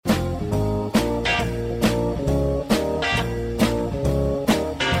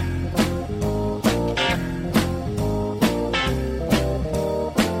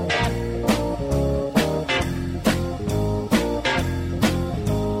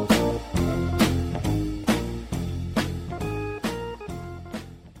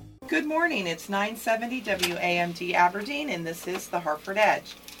Good morning. It's 970 WAMD Aberdeen, and this is the Hartford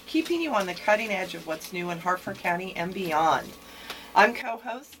Edge, keeping you on the cutting edge of what's new in Hartford County and beyond. I'm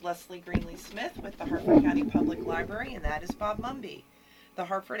co-host Leslie Greenlee-Smith with the Hartford County Public Library, and that is Bob Mumby. The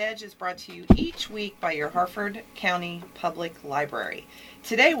Hartford Edge is brought to you each week by your Hartford County Public Library.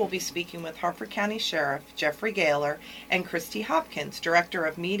 Today we'll be speaking with Hartford County Sheriff Jeffrey Gaylor and Christy Hopkins, Director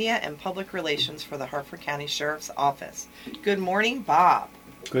of Media and Public Relations for the Hartford County Sheriff's Office. Good morning, Bob.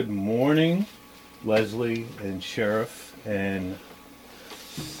 Good morning, Leslie and Sheriff and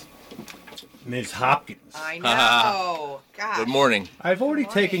Ms. Hopkins. I know. Gosh. Good morning. I've already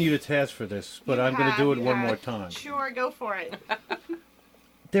Good taken morning. you to task for this, but I'm going to do it one more time. Sure, go for it.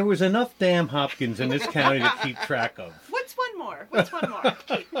 There was enough damn Hopkins in this county to keep track of. What's one more? What's one more?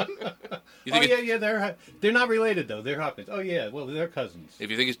 You think They're not related though. They're Hopkins. Oh yeah, well they're cousins. if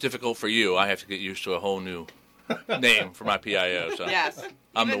you think it's difficult for you, I have to get used to a whole new name for my PIO. So Yes.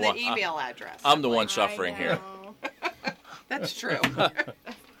 I'm Even the one- email address. I'm the one suffering here. That's true.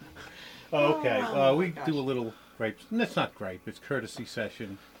 Okay, we gosh. do a little gripe. That's not gripe. It's courtesy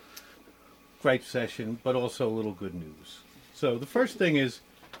session, gripe session, but also a little good news. So the first thing is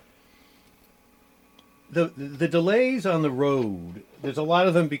the delays on the road. There's a lot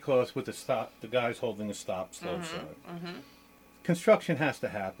of them because with the guys holding the stop slow sign. Construction has to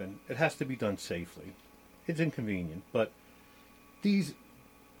happen. It has to be done safely. It's inconvenient, but these,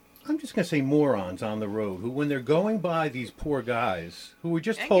 I'm just going to say morons on the road who, when they're going by these poor guys who were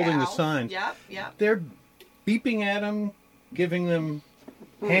just And holding the gals. signs, Yep, yep. they're beeping at them, giving them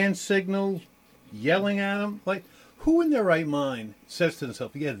hand signals, yelling at them. Like, who in their right mind says to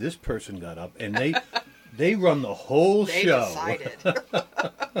themselves, yeah, this person got up, and they run the whole They show. decided.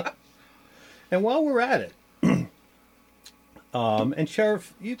 And while we're at it, and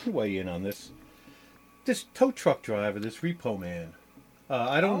Sheriff, you can weigh in on this. This tow truck driver, this repo man,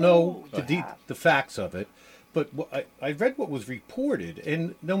 I don't know the facts of it, but I read what was reported,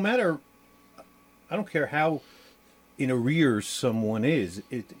 and no matter, I don't care how in arrears someone is,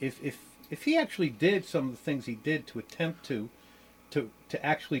 if he actually did some of the things he did to attempt to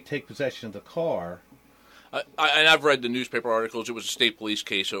actually take possession of the car. And I've read the newspaper articles. It was a state police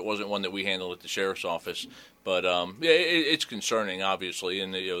case, so it wasn't one that we handled at the sheriff's office. But it's concerning, obviously,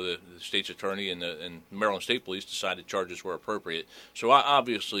 and the state's attorney and Maryland State Police decided charges were appropriate. So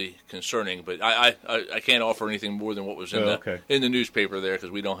obviously concerning, but I can't offer anything more than what was in the newspaper there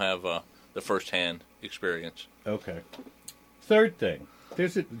because we don't have the firsthand experience. Okay. Third thing,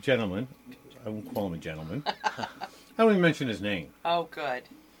 there's a gentleman. I won't call him a gentleman. I don't even mention his name. Oh, good.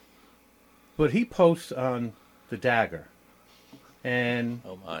 But he posts on the Dagger, and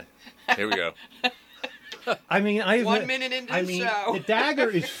Oh my! Here we go. I mean, 1 minute into the show. the Dagger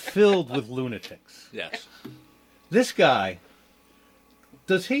is filled with lunatics. Yes. This guy,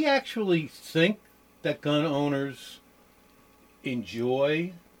 does he actually think that gun owners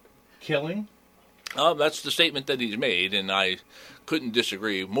enjoy killing? That's the statement that he's made, and I couldn't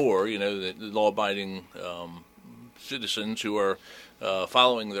disagree more. You know, that the law-abiding citizens who are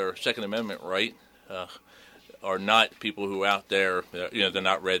following their Second Amendment right are not people who are out there. They're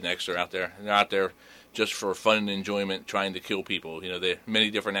not rednecks. They're out there. They're out there just for fun and enjoyment, trying to kill people. There are many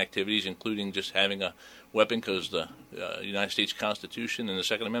different activities, including just having a weapon, because the United States Constitution and the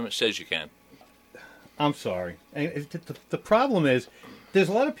Second Amendment says you can. I'm sorry. And the problem is, there's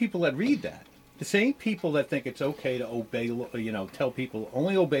a lot of people that read that. The same people that think it's okay to obey, tell people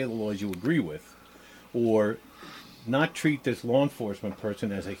only obey the laws you agree with, or not treat this law enforcement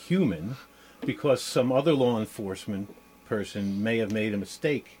person as a human because some other law enforcement person may have made a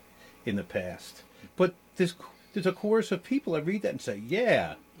mistake in the past. But there's a chorus of people that read that and say,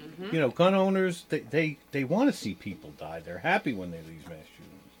 yeah, gun owners, they want to see people die. They're happy when they leave mass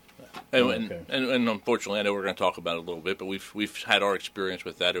shootings. And unfortunately, I know we're going to talk about it a little bit, but we've had our experience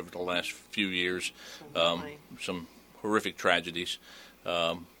with that over the last few years. Some horrific tragedies.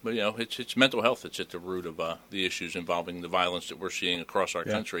 But it's mental health that's at the root of the issues involving the violence that we're seeing across our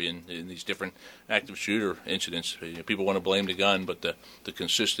country in these different active shooter incidents. People want to blame the gun, but the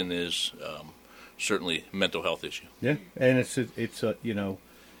consistent is certainly a mental health issue. Yeah, and it's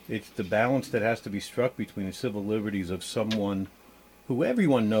the balance that has to be struck between the civil liberties of someone who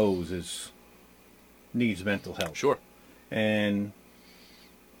everyone knows needs mental health. Sure. And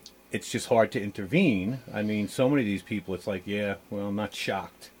it's just hard to intervene. I mean, so many of these people, it's like, yeah, well, I'm not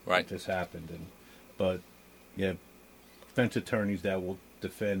shocked that this happened. But, defense attorneys that will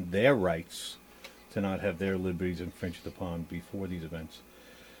defend their rights to not have their liberties infringed upon before these events.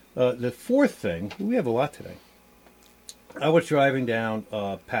 The fourth thing, we have a lot today. I was driving down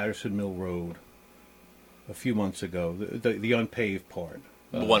Patterson Mill Road a few months ago, the unpaved part.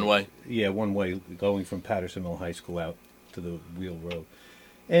 One way. Yeah, one way going from Pattersonville High School out to the Wheel Road.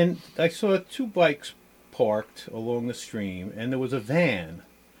 And I saw 2 bikes parked along the stream, and there was a van.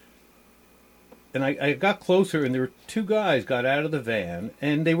 And I got closer, and there were 2 guys got out of the van,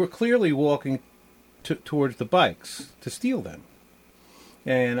 and they were clearly walking towards the bikes to steal them.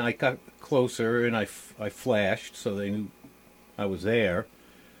 And I got closer, and I flashed, so they knew I was there.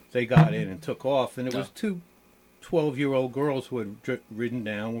 They got in and took off, and it was 2 12-year-old girls who had ridden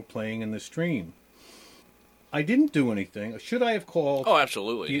down, were playing in the stream. I didn't do anything. Should I have called? Oh,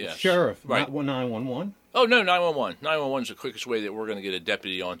 absolutely, the yes. sheriff, Right. not 911? Oh, no, 911. 911 is the quickest way that we're going to get a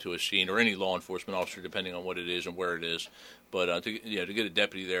deputy onto a scene, or any law enforcement officer, depending on what it is and where it is. But to get a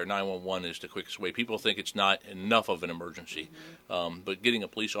deputy there, 911 is the quickest way. People think it's not enough of an emergency. But getting a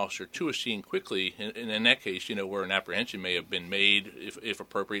police officer to a scene quickly, and in that case, where an apprehension may have been made, if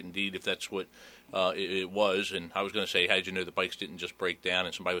appropriate, indeed, if that's what it was. And I was going to say, how did you know the bikes didn't just break down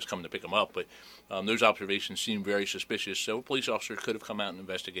and somebody was coming to pick them up? But those observations seem very suspicious. So a police officer could have come out and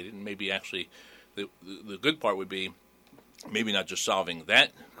investigated, and maybe actually the good part would be maybe not just solving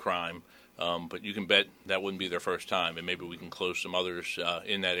that crime, but you can bet that wouldn't be their first time, and maybe we can close some others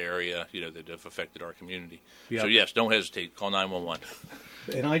in that area, that have affected our community. Yep. So yes, don't hesitate. Call 911.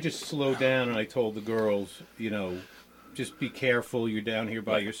 And I just slowed down, and I told the girls, just be careful. You're down here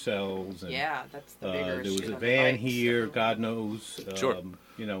by yourselves. And, Yeah, that's the bigger issue. there was a on the van bikes, here. so. God knows. Sure.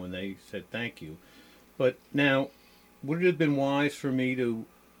 And they said thank you. But now, would it have been wise for me to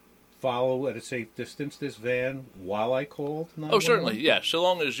follow at a safe distance this van while I called 911? Oh, certainly, yes. So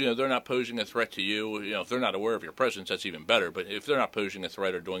long as they're not posing a threat to you. If they're not aware of your presence, that's even better. But if they're not posing a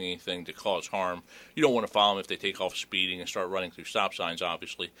threat or doing anything to cause harm, you don't want to follow them if they take off speeding and start running through stop signs,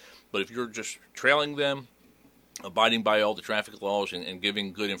 obviously. But if you're just trailing them, abiding by all the traffic laws, and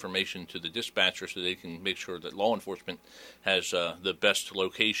giving good information to the dispatcher so they can make sure that law enforcement has the best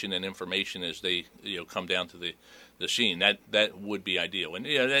location and information as they come down to the scene, that would be ideal. And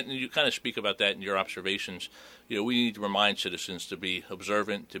you kind of speak about that in your observations. We need to remind citizens to be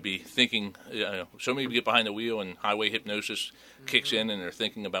observant, to be thinking. So many people get behind the wheel and highway hypnosis kicks in, and they're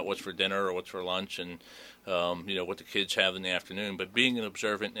thinking about what's for dinner or what's for lunch, and what the kids have in the afternoon. But being an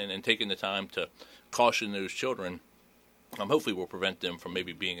observant and taking the time to caution those children, hopefully will prevent them from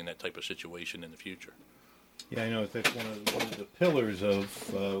maybe being in that type of situation in the future. Yeah, I know that's one of the pillars of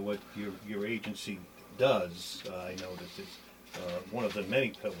what your agency does. I noticed it's one of the many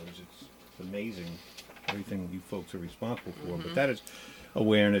pillars. It's amazing everything you folks are responsible for, but that is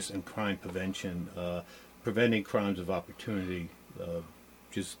awareness and crime prevention, preventing crimes of opportunity,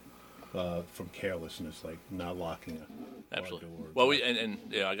 just from carelessness, like not locking a Absolutely. door. Well,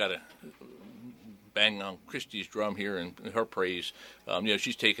 I got to bang on Christy's drum here and her praise.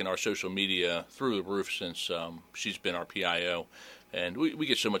 She's taken our social media through the roof since she's been our PIO. And we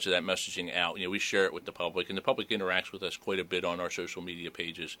get so much of that messaging out. We share it with the public, and the public interacts with us quite a bit on our social media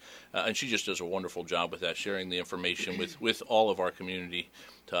pages. And she just does a wonderful job with that, sharing the information with all of our community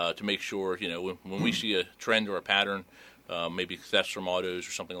to make sure, when we see a trend or a pattern, maybe thefts from autos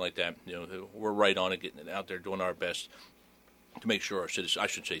or something like that, we're right on it, getting it out there, doing our best to make sure our citizens, I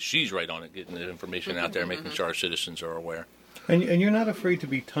should say she's right on it, getting the information out there, making sure our citizens are aware. And you're not afraid to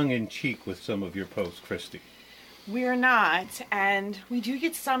be tongue-in-cheek with some of your posts, Christy. We're not, and we do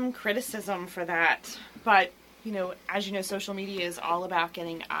get some criticism for that. But, as you know, social media is all about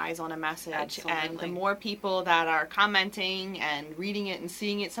getting eyes on a message. Absolutely. And the more people that are commenting and reading it and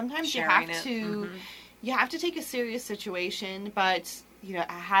seeing it, sometimes Sharing you have to take a serious situation, but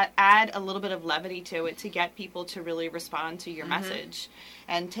add a little bit of levity to it to get people to really respond to your message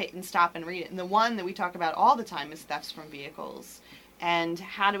and stop and read it. And the one that we talk about all the time is thefts from vehicles. And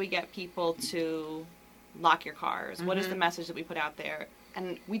how do we get people to lock your cars? What is the message that we put out there?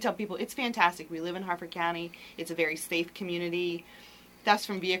 And we tell people it's fantastic. We live in Harford County. It's a very safe community. Thefts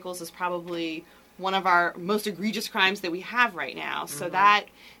from vehicles is probably one of our most egregious crimes that we have right now. So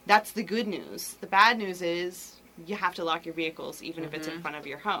that's the good news. The bad news is you have to lock your vehicles even if it's in front of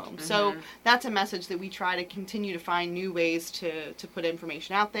your home. So that's a message that we try to continue to find new ways to put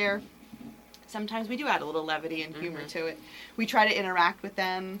information out there. Sometimes we do add a little levity and humor to it. We try to interact with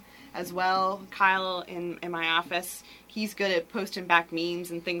them as well. Kyle in my office, he's good at posting back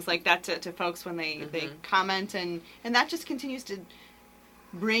memes and things like that to folks when they comment, and that just continues to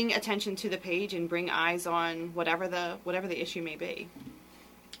bring attention to the page and bring eyes on whatever the issue may be.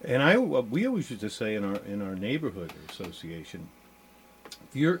 And we always used to say in our neighborhood association,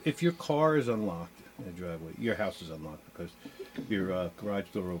 if your car is unlocked in the driveway, your house is unlocked because your garage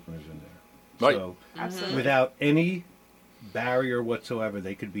door opener is in there. Right. So Absolutely. without any barrier whatsoever,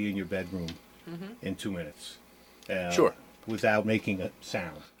 they could be in your bedroom in 2 minutes. Sure. without making a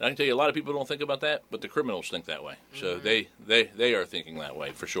sound. I can tell you, a lot of people don't think about that, but the criminals think that way. So they are thinking that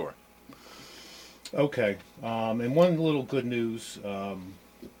way for sure. Okay, and one little good news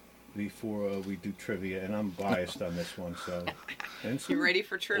before we do trivia, and I'm biased on this one, so. And You ready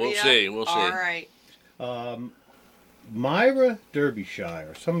for trivia? We'll see. All right. Myra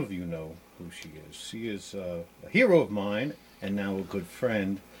Derbyshire, some of you know who she is. She is a hero of mine and now a good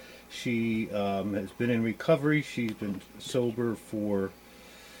friend. She has been in recovery. She's been sober for,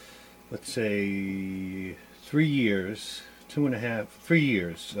 let's say, 3 years, 3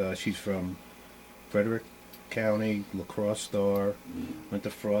 years. She's from Frederick County, Lacrosse Star, went to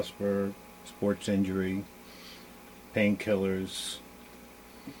Frostburg, sports injury, painkillers,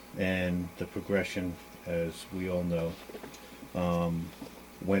 and the progression, as we all know,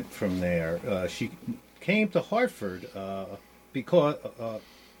 went from there. She came to Hartford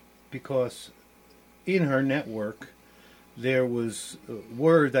because in her network there was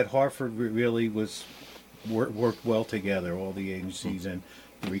word that Hartford really worked well together, all the agencies and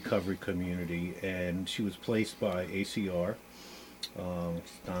the recovery community, and she was placed by ACR,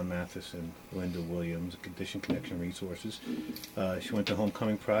 Don Matheson, Linda Williams, Condition Connection Resources. She went to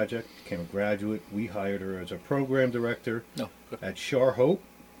Homecoming Project, became a graduate. We hired her as a program director at Shar Hope,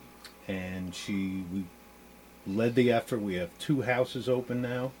 and we led the effort. We have 2 houses open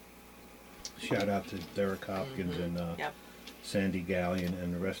now. Shout out to Derek Hopkins and Sandy Gallion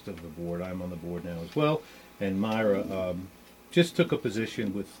and the rest of the board. I'm on the board now as well. And Myra just took a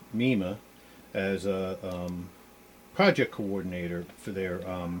position with MEMA as a project coordinator for their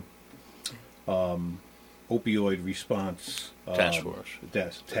opioid response task force.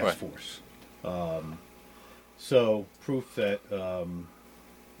 Task force. So proof that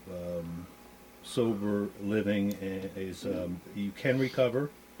sober living is you can recover,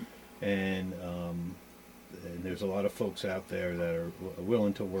 and there's a lot of folks out there that are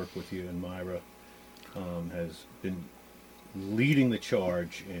willing to work with you. And Myra has been leading the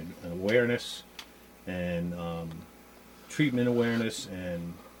charge in awareness and treatment awareness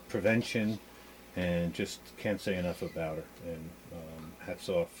and prevention, and just can't say enough about her. And hats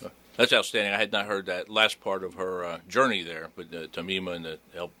off. That's outstanding. I had not heard that last part of her journey there, but Tamima and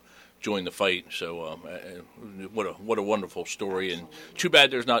help join the fight. So what a wonderful story, and too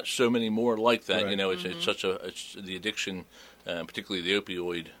bad there's not so many more like that. Right. You know, it's such the addiction, particularly the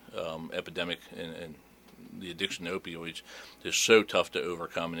opioid epidemic and the addiction to opioids is so tough to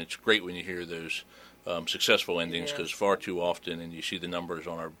overcome, and it's great when you hear those successful endings, because far too often, and you see the numbers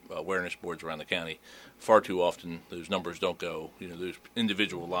on our awareness boards around the county, far too often those numbers don't go, those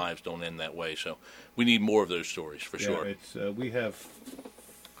individual lives don't end that way. So we need more of those stories for sure. It's we have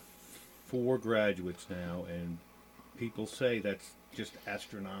 4 graduates now, and people say that's just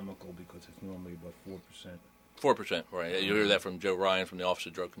astronomical because it's normally about 4%. 4%, right? You hear that from Joe Ryan from the Office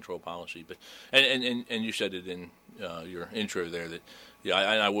of Drug Control Policy, but and you said it in your intro there that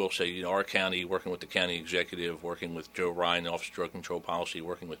I will say our county, working with the county executive, working with Joe Ryan, the Office of Drug Control Policy,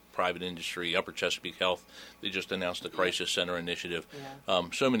 working with private industry, Upper Chesapeake Health, they just announced the Crisis Center Initiative.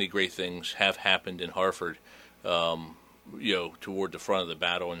 So many great things have happened in Hartford. Toward the front of the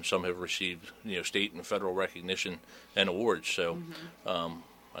battle, and some have received state and federal recognition and awards. So.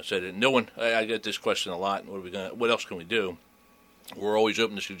 I said, I get this question a lot. What else can we do? We're always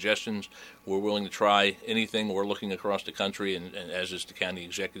open to suggestions. We're willing to try anything. We're looking across the country, and as is the county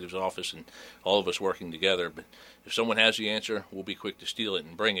executive's office, and all of us working together. But if someone has the answer, we'll be quick to steal it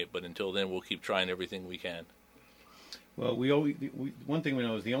and bring it. But until then, we'll keep trying everything we can. Well, one thing we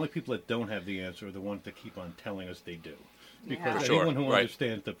know is the only people that don't have the answer are the ones that keep on telling us they do. Because anyone who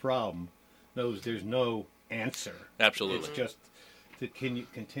understands the problem knows there's no answer. Absolutely. It's just to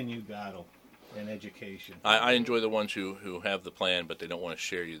continue battle and education. I enjoy the ones who have the plan, but they don't want to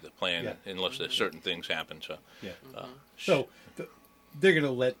share you the plan unless there's certain things happen. So, so they're going to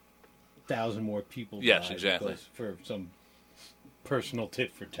let 1,000 more people die. Yes, exactly. For some personal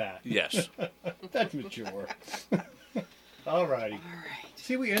tit for tat. Yes. That's mature. All righty.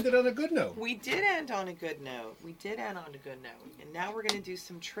 See, we ended on a good note. We did end on a good note. And now we're going to do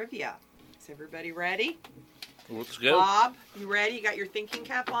some trivia. Is everybody ready? Let's go. Bob, you ready? You got your thinking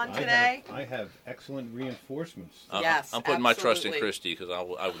cap on today? I have excellent reinforcements. Yes, I'm putting my trust in Christy, because I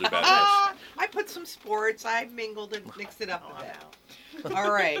will do better. I put some sports. I mingled and mixed it up a bit.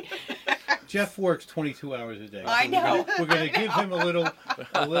 All right. Jeff works 22 hours a day. I know. We're going to give him a little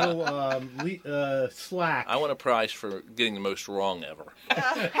slack. I want a prize for getting the most wrong ever.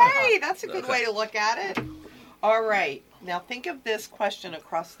 Hey, that's a good way to look at it. All right. Now think of this question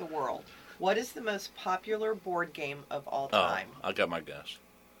across the world. What is the most popular board game of all time? I got my guess.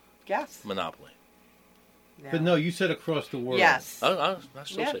 Guess. Monopoly. But no, you said across the world. Yes. I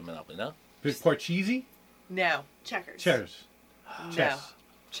still Yeah. say Monopoly, no? Is Parcheesi? No. Checkers. Chess. No. Chess.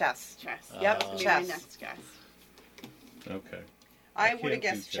 Chess. Chess. Yep, That would be chess. my next guess. Okay. I can't would have do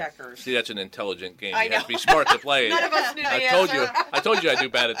guessed chess. checkers. See, that's an intelligent game. I You have to know. be smart to play it. None of us knew the I told answer. you I do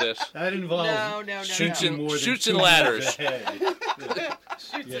bad at this. That involves No. shooting more than Shoots 2 and ladders. moves ahead.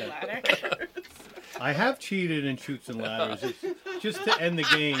 Shoots Yeah. and ladder. I have cheated in shoots and ladders. It's just to end the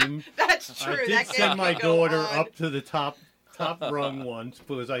game. That's true. I did that game send my could go daughter on. up to the top rung once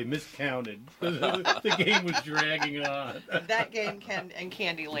because I miscounted. The game was dragging on. That game can, and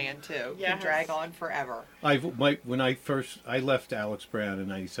Candyland too, Yes. can drag on forever. When I left Alex Brown in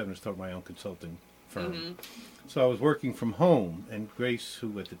 '97 to start my own consulting firm. Mm-hmm. So I was working from home, and Grace,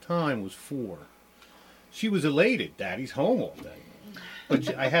 who at the time was 4, she was elated. Daddy's home all day.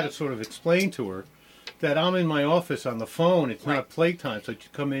 But I had to sort of explain to her that I'm in my office on the phone. It's not playtime. So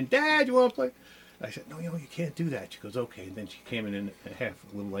she'd come in, Dad, you want to play? I said, no, you can't do that. She goes, okay. And then she came in a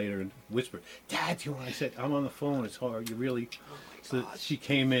little later and whispered, Dad, you want? I said, I'm on the phone. It's hard. You really. So she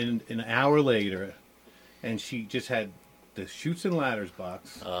came in an hour later, and she just had the Shoots and Ladders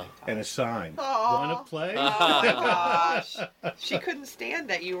box and a sign. Want to play? Oh my gosh. She couldn't stand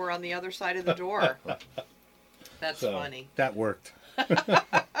that you were on the other side of the door. That's So funny. that worked.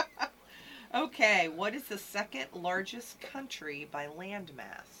 Okay, what is the second largest country by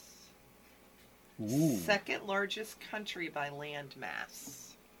landmass? Ooh. Second largest country by landmass.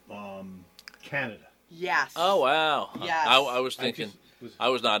 Canada. Yes. Oh wow! Yes. I was thinking. was- I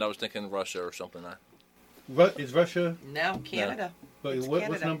was not. I was thinking Russia or something. Is Russia? No, Canada. But It's what's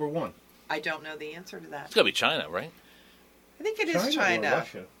Canada. number 1? I don't know the answer to that. It's got to be China, right? I think it is China China. or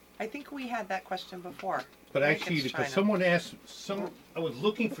Russia? I think we had that question before. But I think actually, it's because China. someone asked, I was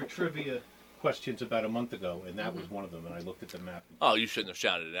looking for trivia questions about a month ago, and that was one of them. And I looked at the map. Oh, you shouldn't have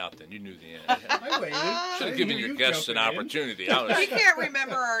shouted it out then. You knew the answer. I waited. Should have given your guests an opportunity. I was, He can't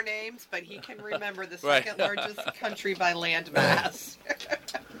remember our names, but he can remember the Right. second largest country by landmass.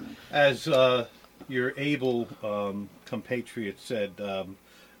 As your able compatriot said,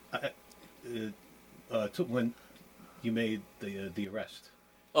 when you made the arrest,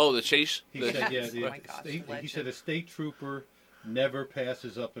 oh, the chase. he The- said, Oh my gosh, he legend. said a state trooper never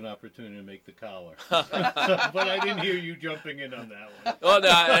passes up an opportunity to make the collar. But I didn't hear you jumping in on that one. Oh no!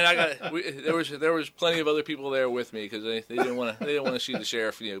 And there was plenty of other people there with me because they didn't want to see the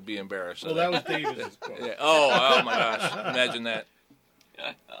sheriff be embarrassed. So Well, that was Davis's quote. yeah. Oh my gosh! Imagine that.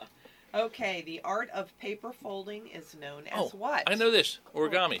 Okay, the art of paper folding is known as Oh, what? I know this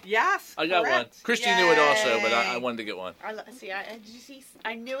origami. Yes, I got correct. one. Christy knew it also, but I Yay. wanted to get one. Did you see?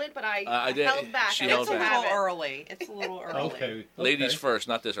 I knew it, but I I did- held back. she I held It's a didn't back. little have it. early. It's a little early. Okay. Ladies first,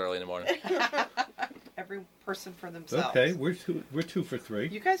 not this early in the morning. Every person for themselves. Okay, we're 2 for 3.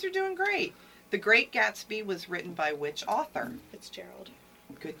 You guys are doing great. The Great Gatsby was written by which author? Fitzgerald.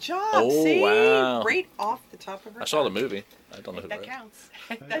 Good job. Oh, See? wow. Right off the top of her I saw the tongue. movie. I don't know who That wrote it. counts.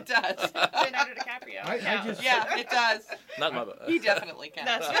 That does. Leonardo DiCaprio. I counts. just- Yeah, it does. Not my. He definitely can.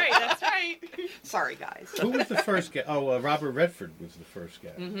 That's right. That's right. Sorry, guys. Who was the first guy? Oh, Robert Redford was the first guy.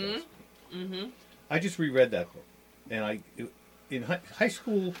 Mm-hmm. I just reread that book, and in high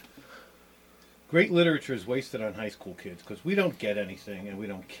school, great literature is wasted on high school kids because we don't get anything and we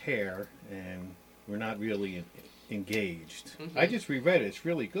don't care and we're not really engaged. I just reread it; it's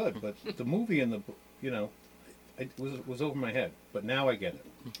really good, but the movie and the book, it was over my head. But now I get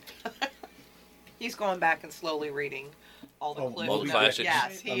it. He's going back and slowly reading all the Oh, clips. All the notes. classics.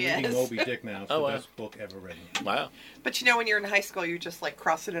 Yes, I'm he reading is. Moby Dick now. It's Oh, the wow. best book ever written. Wow. But when you're in high school, you're just like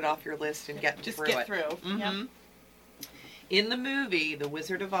crossing it off your list and getting Just through get it. through. Mhm. Yep. In the movie The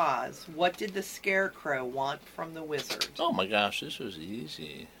Wizard of Oz, what did the Scarecrow want from the wizard? Oh my gosh, this was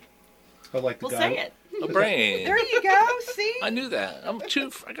easy. I like the We'll guy. say it. A brain. There you go. See? I knew that. I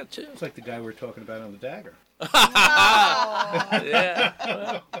got 2. It's like the guy we were talking about on the dagger. Oh. Yeah.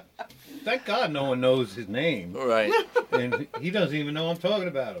 Well, Thank God no one knows his name, right. and he doesn't even know I'm talking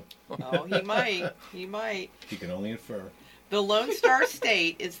about him. Oh, he might. He might. He can only infer. The Lone Star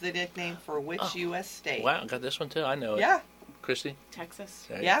State is the nickname for which Oh. U.S. state? Wow, got this one too. I know it. Yeah. Christy. Texas.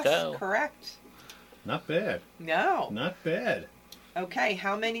 There you Yes, go. correct. Not bad. No. Not bad. Okay,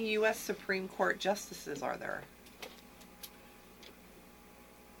 how many U.S. Supreme Court justices are there?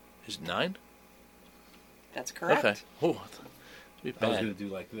 Is it 9? That's correct. Okay. Oh, be I was bad. going to do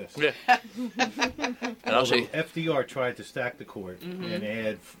like this. Yeah. And I'll Although say, FDR tried to stack the court and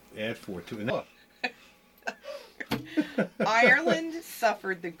add 4 to it. No. Ireland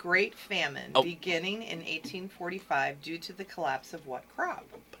suffered the Great Famine Oh. beginning in 1845 due to the collapse of what crop?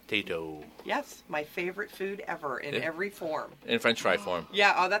 potato. Yes, my favorite food ever in Yeah. every form. In French fry form.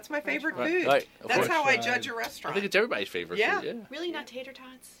 Yeah, oh, that's my favorite Right, food. right, of That's course. how I French judge a fries. I restaurant. think it's everybody's favorite Yeah. food. Yeah. Really, not tater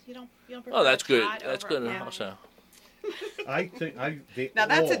tots? You don't prefer Oh, that's a good. tot That's over- good Yeah. also. I think they Now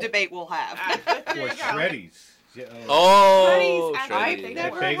that's a all- debate we'll have. There you Or go. Shreddies. Yeah, Oh, Shreddies at Shreddies. Bagel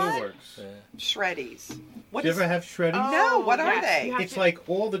At Works. Bagel What? Works. Yeah. Shreddies. What Do you is? ever have Shreddies? No, what are yes, they? you have It's to- like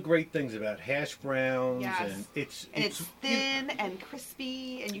all the great things about hash browns, Yes. and it's thin and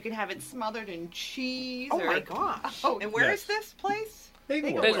crispy, and you can have it smothered in cheese. Oh or, my gosh! Oh, And where Yes. is this place?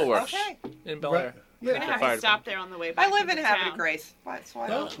 Bagel Works. Bagel Works. Okay. In Bel Right. Air. We're gonna Yeah. have Fire to stop there on the way back. I live in into Havre de town. Grace. So I Oh,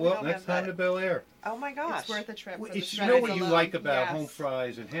 don't, we well, don't next have time that. to Bel Air. Oh my gosh! It's worth a trip. For the It's, you Shreddies know what you alone. like about Yes. home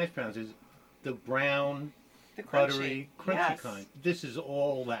fries and hash browns is the brown, the crunchy. buttery, crunchy Yes. kind. This is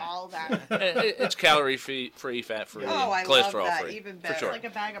all that. All that. It's calorie free, fat free, Oh, I and love cholesterol that. free. Even For better. sure. Like a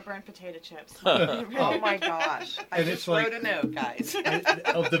bag of burnt potato chips. Oh my gosh! I And just it's like- wrote a note, guys. And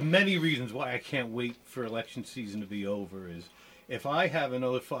of the many reasons why I can't wait for election season to be over is if I have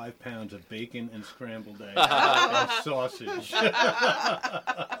another 5 pounds of bacon and scrambled eggs and sausage.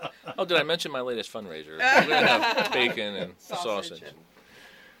 Oh, did I mention my latest fundraiser? We're going to have bacon and sausage. and-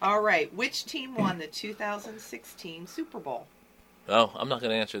 All right. Which team won the 2016 Super Bowl? Oh, I'm not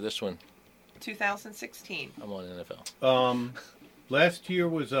going to answer this one. 2016. I'm on NFL. Last year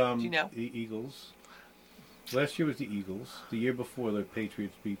was you know? the Eagles. Last year was the Eagles. The year before, the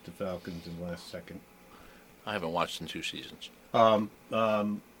Patriots beat the Falcons in the last second. I haven't watched in 2 seasons.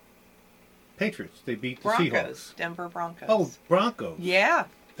 Patriots. They beat the Broncos. Seahawks. Denver Broncos. Oh, Broncos. Yeah.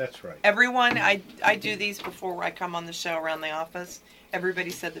 That's right. Everyone, I do these before I come on the show around the office. Everybody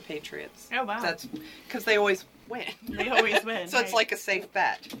said the Patriots. Oh, wow. That's because they always win. They always win. So it's right. like a safe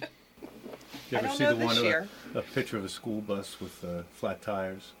bet. You I ever don't see know the this one year. a picture of a school bus with flat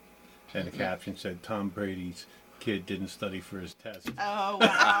tires, and the caption said Tom Brady's kid didn't study for his test. Oh,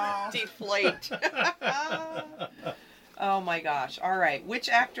 wow. Deflate. Oh my gosh. All right. Which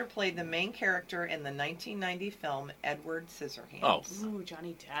actor played the main character in the 1990 film Edward Scissorhands? Oh. Ooh,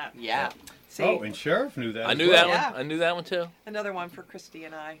 Johnny Depp. Yeah. See, Oh, and Sheriff knew that. I as knew well. that Yeah. one. I knew that one too. another one for Christy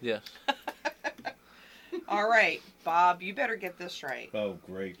and I. Yes. All right, Bob, you better get this right. Oh,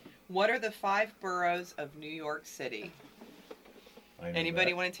 great. What are the 5 boroughs of New York City? I know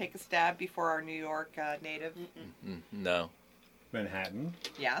Anybody that. want to take a stab before our New York native? No. Manhattan,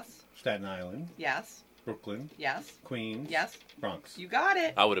 Yes. Staten Island, Yes. Brooklyn, Yes. Queens, Yes. Bronx. You got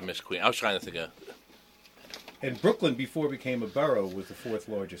it. I would have missed Queen. I was trying to think of. And Brooklyn, before it became a borough, was the 4th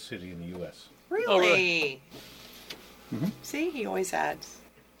largest city in the U.S. Really? Oh, really? See, he always adds.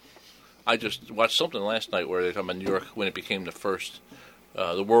 I just watched something last night where they're talking about New York when it became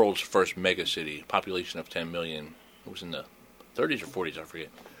the world's first mega city, population of 10 million. It was in the 30s or 40s, I forget.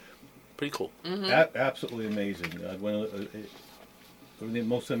 Pretty cool. Absolutely amazing. One of the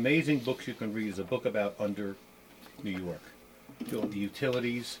most amazing books you can read is a book about under New York. The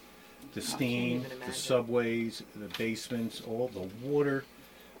utilities, the steam, even the imagine. subways, the basements, all the water.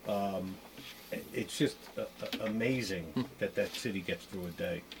 It's just amazing that city gets through a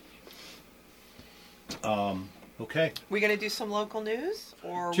day. Okay, We gonna do some local news,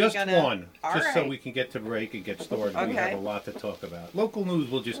 or are just we gonna... one, All just right. so we can get to break and get started. We have Okay. a lot to talk about. Local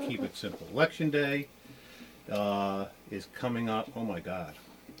news, we'll just keep it simple. Election day is coming up. Oh my God,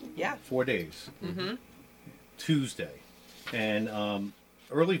 Yeah. 4 days. Tuesday, and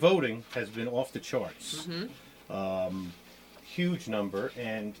early voting has been off the charts. Huge number,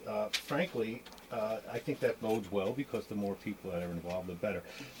 and frankly, I think that bodes well because the more people that are involved, the better.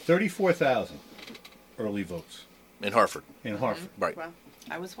 34,000 early votes In Hartford. in Hartford. Right. Well,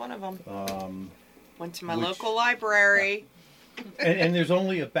 I was one of them. Went to my which- local library. And there's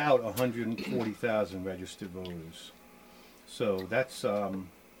only about 140,000 registered voters. So that's,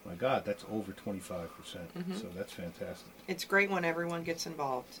 my God, that's over 25%. So that's fantastic. It's great when everyone gets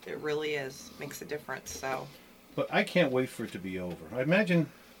involved. It really is. Makes a difference. So, But I can't wait for it to be over. I imagine,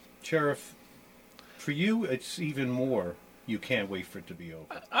 Sheriff, for you, it's even more. You can't wait for it to be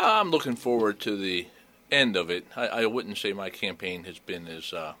over. I'm looking forward to the end of it. I wouldn't say my campaign has been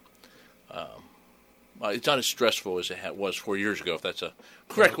as it's not as stressful as it was 4 years ago. If that's a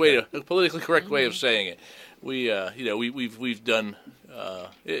correct way to a politically correct way of saying it, we've done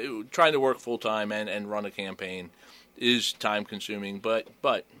trying to work full time and run a campaign is time consuming. But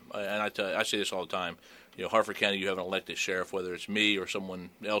and I say this all the time. Hartford County, you have an elected sheriff, whether it's me or someone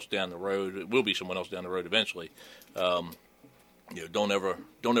else down the road. It will be someone else down the road eventually. Don't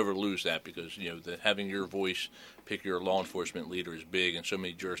ever lose that because having your voice pick your law enforcement leader is big, and so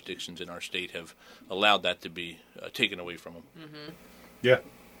many jurisdictions in our state have allowed that to be taken away from them. Yeah.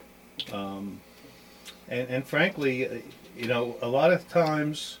 And frankly, a lot of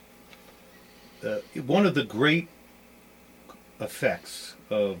times one of the great effects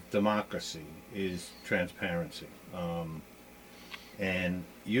of democracy is transparency. And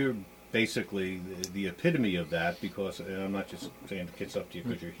you're basically the epitome of that, because, and I'm not just saying it's up to you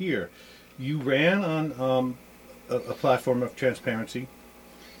because you're here, you ran on a platform of transparency,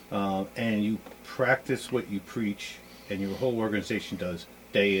 and you practice what you preach, and your whole organization does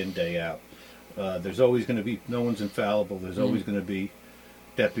day in, day out. There's always going to be, no one's infallible, there's always going to be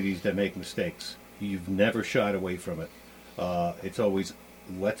deputies that make mistakes. You've never shied away from it. It's always,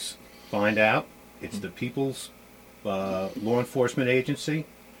 let's find out. It's the people's law enforcement agency.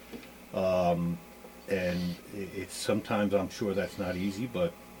 And it's sometimes, I'm sure that's not easy,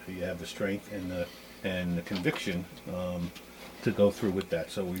 but you have the strength and the conviction to go through with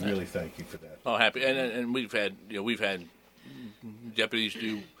that. So we really thank you for that. Oh, happy. And we've had deputies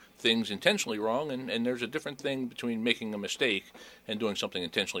do things intentionally wrong, and there's a different thing between making a mistake and doing something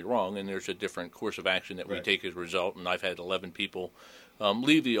intentionally wrong, and there's a different course of action that we take as a result. And I've had 11 people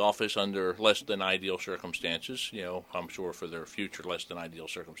leave the office under less than ideal circumstances, I'm sure for their future less than ideal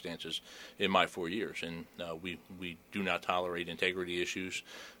circumstances in my 4 years. And we do not tolerate integrity issues.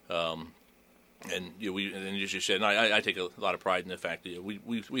 And as you said, and I take a lot of pride in the fact that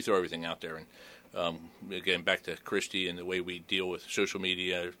we throw everything out there. And again, back to Christy and the way we deal with social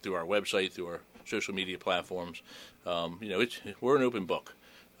media through our website, through our social media platforms. We're an open book.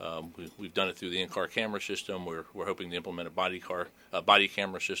 We've done it through the in-car camera system. We're hoping to implement a body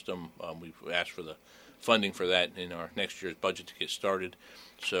camera system. We've asked for the funding for that in our next year's budget to get started.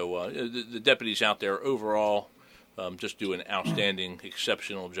 So the deputies out there overall just do an outstanding,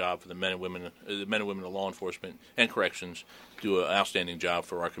 exceptional job for the men and women of law enforcement and corrections. Do an outstanding job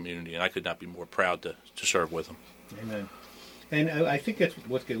for our community, and I could not be more proud to serve with them. Amen. And I think that's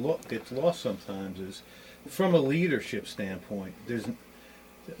what gets lost sometimes is, from a leadership standpoint,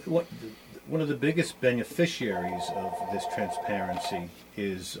 one of the biggest beneficiaries of this transparency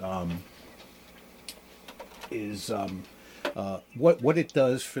is what it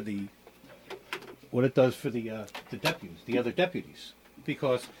does for the deputies, the other deputies,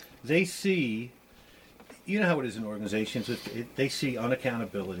 because they see, you know how it is in organizations. They see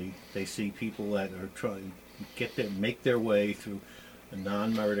unaccountability. They see people that are trying to make their way through a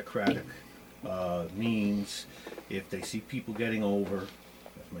non-meritocratic means. If they see people getting over,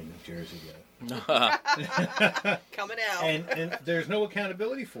 that's my New Jersey guy. Coming out. And there's no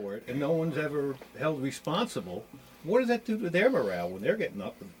accountability for it, and no one's ever held responsible. What does that do to their morale when they're getting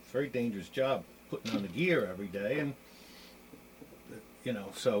up? It's a very dangerous job, putting on the gear every day, and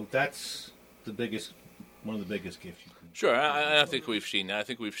so that's one of the biggest gifts you can. Sure, I think we've seen that. I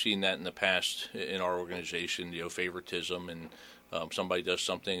think we've seen that in the past in our organization. Favoritism, and somebody does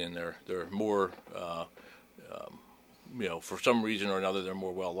something, and they're more, for some reason or another, they're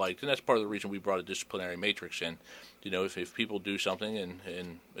more well liked, and that's part of the reason we brought a disciplinary matrix in. If people do something,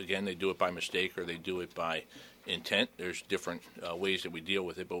 and again they do it by mistake or they do it by intent, there's different ways that we deal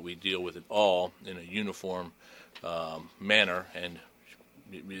with it, but we deal with it all in a uniform manner, and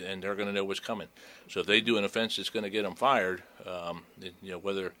they're going to know what's coming. So if they do an offense that's going to get them fired,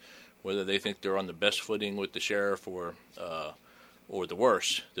 whether they think they're on the best footing with the sheriff or the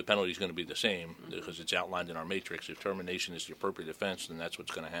worst, the penalty is going to be the same because it's outlined in our matrix. If termination is the appropriate offense, then that's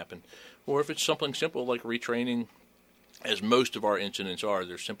what's going to happen. Or if it's something simple like retraining, as most of our incidents are,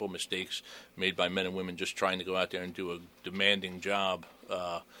 they're simple mistakes made by men and women just trying to go out there and do a demanding job,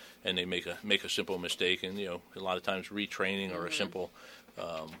 and they make a simple mistake. And a lot of times retraining or a simple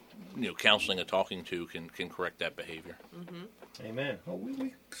counseling and talking to can correct that behavior. Mm-hmm. Amen. Oh,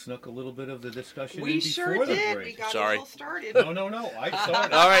 we snuck a little bit of the discussion we in before sure the did. break. We got Sorry. a little started. No. I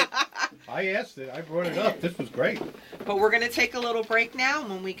started. All right. I asked it. I brought it up. This was great. But we're going to take a little break now. And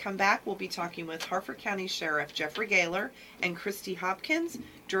when we come back, we'll be talking with Harford County Sheriff Jeffrey Gaylor and Christy Hopkins,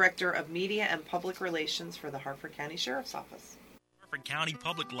 Director of Media and Public Relations for the Harford County Sheriff's Office. Harford County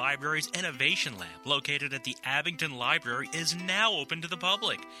Public Library's Innovation Lab, located at the Abington Library, is now open to the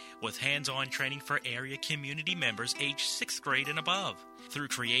public, with hands-on training for area community members aged 6th grade and above. Through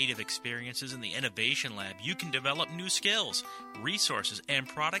creative experiences in the Innovation Lab, you can develop new skills, resources, and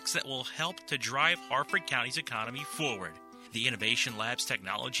products that will help to drive Harford County's economy forward. The Innovation Lab's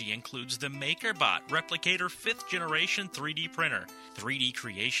technology includes the MakerBot Replicator 5th generation 3D printer, 3D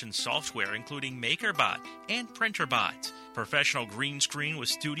creation software including MakerBot and PrinterBot, professional green screen with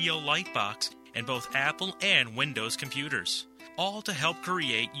Studio Lightbox, and both Apple and Windows computers. All to help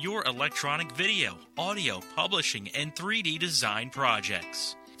create your electronic video, audio, publishing, and 3D design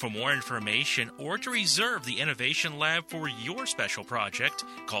projects. For more information or to reserve the Innovation Lab for your special project,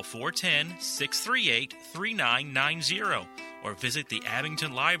 call 410-638-3990 or visit the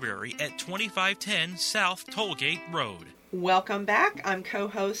Abington Library at 2510 South Tollgate Road. Welcome back. I'm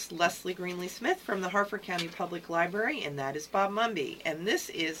co-host Leslie Greenlee Smith from the Harford County Public Library, and that is Bob Mumby, and this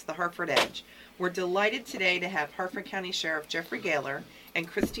is the Harford Edge. We're delighted today to have Harford County Sheriff Jeffrey Gahler and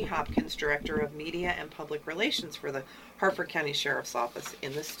Christy Hopkins, Director of Media and Public Relations for the Harford County Sheriff's Office,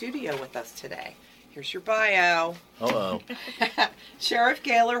 in the studio with us today. Here's your bio. Hello. Sheriff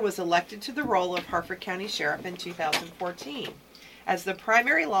Gahler was elected to the role of Harford County Sheriff in 2014. As the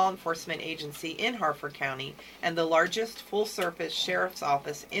primary law enforcement agency in Harford County and the largest full-service sheriff's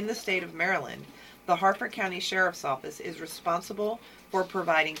office in the state of Maryland, the Harford County Sheriff's Office is responsible for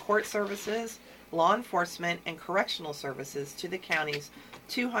providing court services, law enforcement, and correctional services to the county's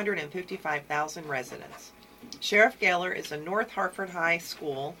 255,000 residents. Sheriff Gahler is a North Harford High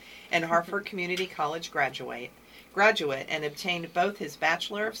School and Harford Community College graduate and obtained both his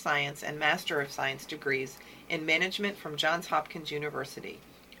Bachelor of Science and Master of Science degrees in management from Johns Hopkins University.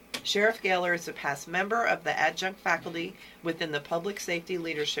 Sheriff Gahler is a past member of the adjunct faculty within the Public Safety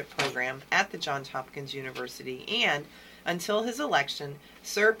Leadership Program at the Johns Hopkins University and, until his election,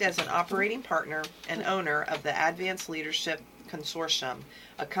 served as an operating partner and owner of the Advanced Leadership Consortium,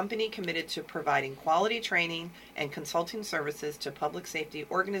 a company committed to providing quality training and consulting services to public safety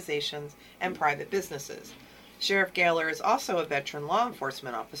organizations and private businesses. Sheriff Gahler is also a veteran law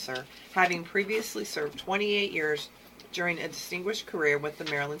enforcement officer, having previously served 28 years during a distinguished career with the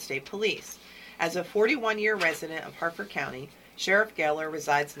Maryland State Police. As a 41-year resident of Harford County, Sheriff Gahler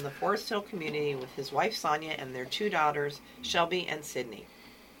resides in the Forest Hill community with his wife Sonia and their two daughters, Shelby and Sydney.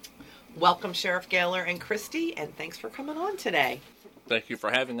 Welcome, Sheriff Gahler and Christy, and thanks for coming on today. Thank you for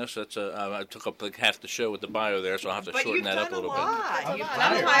having us. That's I took up like half the show with the bio there, so I'll have to shorten that up a little bit. You've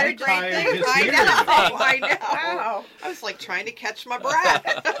done a lot of great things. I know. I was like trying to catch my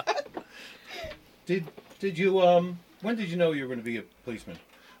breath. Did you when did you know you were going to be a policeman?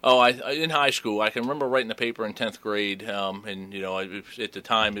 Oh, in high school, I can remember writing the paper in 10th grade, and at the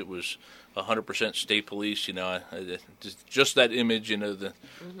time it was 100% state police. Just that image, the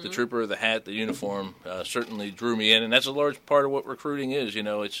trooper, the hat, the uniform, certainly drew me in, and that's a large part of what recruiting is.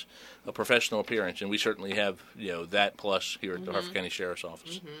 It's a professional appearance, and we certainly have that plus here at the Harford County Sheriff's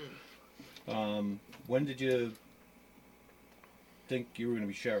Office. When did you think you were going to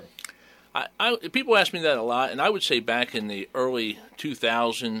be sheriff? People ask me that a lot, and I would say back in the early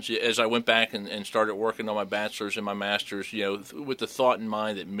 2000s, as I went back and started working on my bachelor's and my master's, with the thought in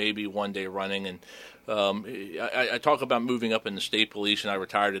mind that maybe one day running. And I talk about moving up in the state police, and I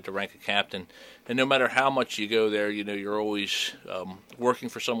retired at the rank of captain. And no matter how much you go there, you're always working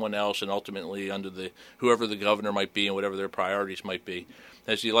for someone else, and ultimately under whoever the governor might be and whatever their priorities might be.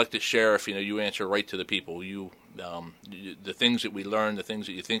 As the elected sheriff, you answer right to the people. The things that we learn, the things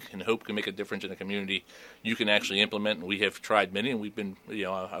that you think and hope can make a difference in a community, you can actually implement. And we have tried many, and we've been,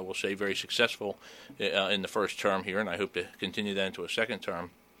 I will say, very successful in the first term here, and I hope to continue that into a second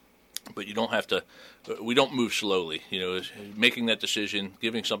term. But you don't have to. We don't move slowly. Making that decision,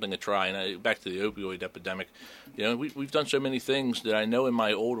 giving something a try. And back to the opioid epidemic. We've done so many things that I know in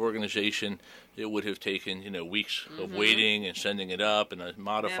my old organization it would have taken weeks of waiting and sending it up and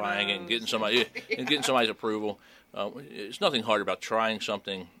modifying it and getting somebody's approval. It's nothing hard about trying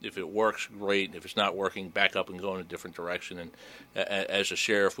something. If it works, great. If it's not working, back up and go in a different direction. And as a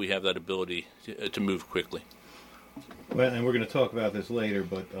sheriff, we have that ability to move quickly. Well, and we're going to talk about this later,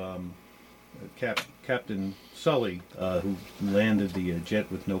 but Captain Sully, who landed the jet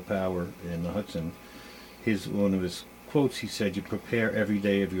with no power in the Hudson, one of his quotes, he said, "You prepare every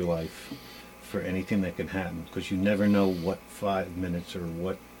day of your life for anything that can happen, because you never know what 5 minutes or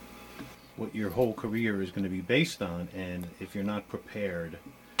what your whole career is going to be based on, and if you're not prepared,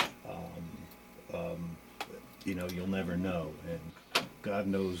 you'll never know." And God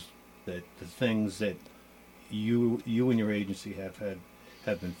knows that the things that you and your agency have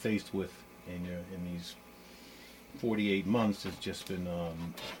been faced with in these 48 months has just been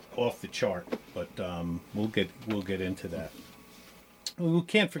off the chart. But we'll get into that. We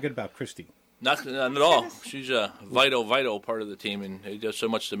can't forget about Christy. Not at all. She's a vital part of the team, and it does so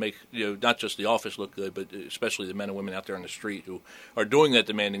much to make not just the office look good, but especially the men and women out there on the street who are doing that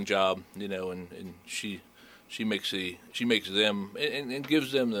demanding job. And she makes them and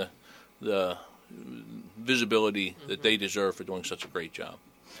gives them the visibility that they deserve for doing such a great job.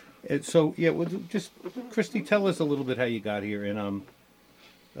 So just Christy, tell us a little bit how you got here, and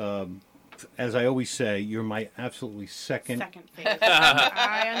as I always say, you're my absolutely second favorite.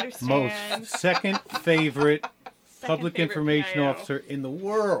 I understand. Second favorite public favorite information PIO. officer in the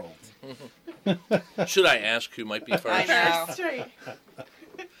world. Should I ask who might be first? I know. That's right.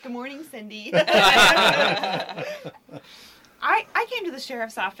 Good morning, Cindy. I came to the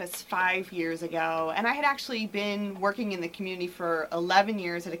sheriff's office 5 years ago, and I had actually been working in the community for 11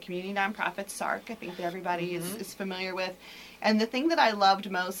 years at a community nonprofit, SARC, I think that everybody is familiar with. And the thing that I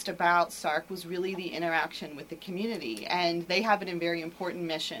loved most about SARC was really the interaction with the community, and they have a very important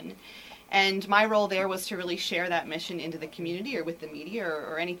mission. And my role there was to really share that mission into the community or with the media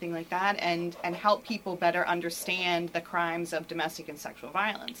or anything like that, and help people better understand the crimes of domestic and sexual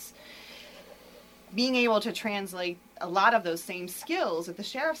violence. Being able to translate a lot of those same skills at the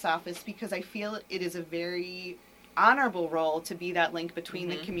sheriff's office, because I feel it is a very honorable role to be that link between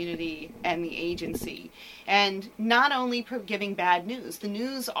the community and the agency. And not only giving bad news. The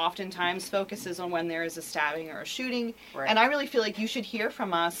news oftentimes focuses on when there is a stabbing or a shooting. Right. And I really feel like you should hear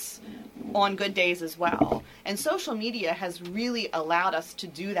from us on good days as well. And social media has really allowed us to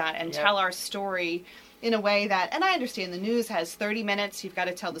do that and tell our story in a way that, and I understand the news has 30 minutes, you've got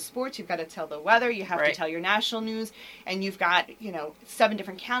to tell the sports, you've got to tell the weather, you have to tell your national news, and you've got, 7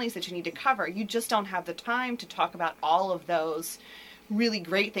 different counties that you need to cover. You just don't have the time to talk about all of those really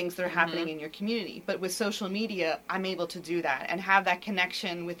great things that are happening in your community. But with social media, I'm able to do that and have that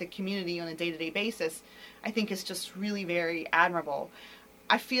connection with the community on a day-to-day basis. I think is just really very admirable.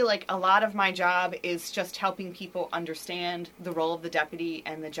 I feel like a lot of my job is just helping people understand the role of the deputy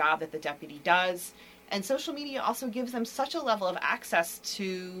and the job that the deputy does. And social media also gives them such a level of access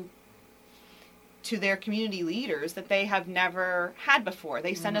to their community leaders that they have never had before.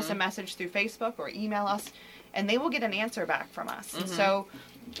 They send us a message through Facebook or email us, and they will get an answer back from us. And so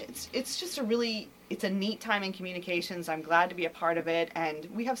it's just it's a neat time in communications. I'm glad to be a part of it, and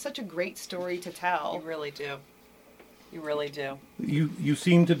we have such a great story to tell. You really do. You really do. You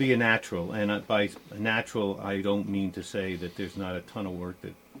seem to be a natural, and by natural, I don't mean to say that there's not a ton of work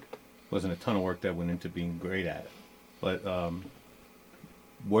that wasn't a ton of work that went into being great at it. But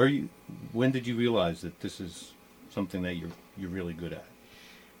when did you realize that this is something that you're really good at?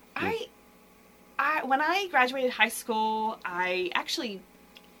 When I graduated high school, I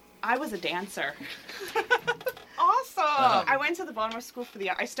was a dancer. Awesome. I went to the Baltimore School for the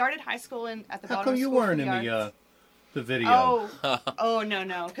Arts. I started high school at the How Baltimore come you School weren't for in the Arts. the video? Oh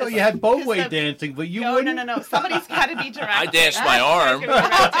no. Oh, you had Bowway dancing, but you wouldn't? No. Somebody's got to be directing. I danced my arm.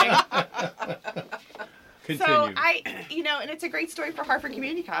 Continue. So and it's a great story for Hartford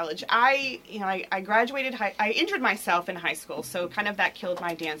Community College. I graduated I injured myself in high school, so kind of that killed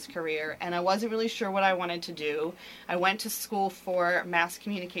my dance career, and I wasn't really sure what I wanted to do. I went to school for mass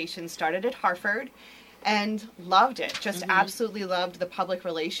communication, started at Hartford, and loved it. Just absolutely loved the public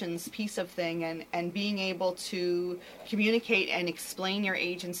relations piece of thing, and being able to communicate and explain your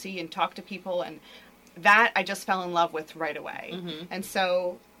agency and talk to people, and that I just fell in love with right away. And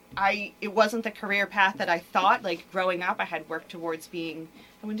so it wasn't the career path that I thought. Like growing up, I had worked towards I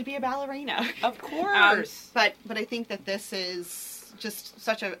wanted to be a ballerina. Of course. But I think that this is just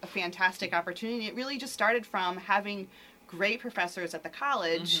such a fantastic opportunity. It really just started from having great professors at the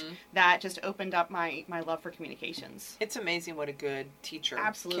college that just opened up my love for communications. It's amazing what a good teacher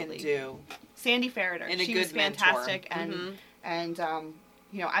Absolutely. can do. Sandy Farrader, And a she good was fantastic, mentor. and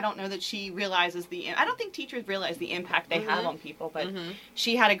I don't know that she realizes I don't think teachers realize the impact they have on people, but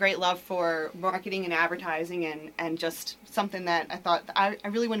she had a great love for marketing and advertising, and just something that I thought I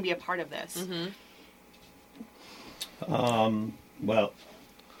really want to be a part of this. Well,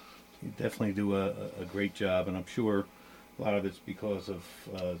 you definitely do a great job, and I'm sure a lot of it's because of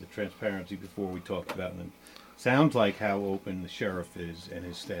the transparency before we talked about, and it sounds like how open the sheriff is and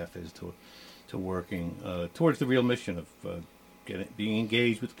his staff is to working towards the real mission of being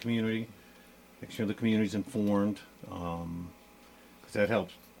engaged with the community, make sure the community's informed, because that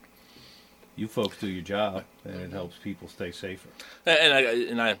helps you folks do your job, and it helps people stay safer.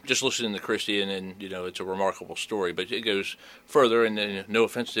 And I just listening to Christy, and it's a remarkable story, but it goes further. And no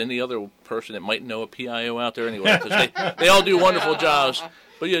offense to any other person that might know a PIO out there anyway, because they all do wonderful jobs.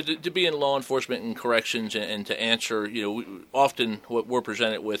 But to be in law enforcement and corrections and to answer, often what we're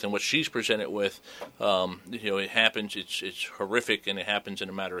presented with and what she's presented with, it happens. It's horrific, and it happens in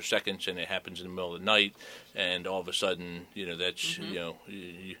a matter of seconds, and it happens in the middle of the night, and all of a sudden, that's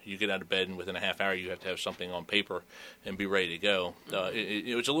you get out of bed, and within a half hour you have to have something on paper and be ready to go.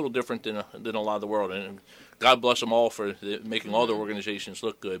 It's a little different than a lot of the world, and God bless them all for making all their organizations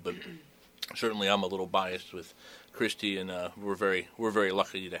look good. But certainly, I'm a little biased with Christy, and we're very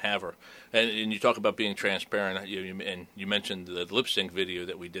lucky to have her. And you talk about being transparent, and you mentioned the lip sync video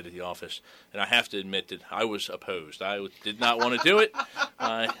that we did at the office, and I have to admit that I was opposed. I did not want to do it.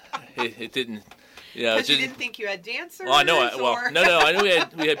 It didn't. Yeah, Because you didn't think you had dancers? Well, I know. or... No. I knew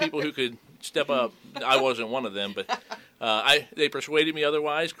we had people who could step up. I wasn't one of them, but they persuaded me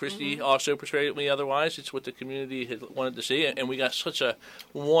otherwise. Christy also persuaded me otherwise. It's what the community had wanted to see, and we got such a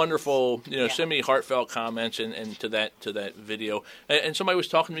wonderful, semi-heartfelt comments and to that video. And somebody was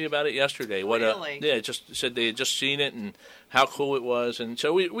talking to me about it yesterday. Really? Just said they had just seen it and how cool it was, and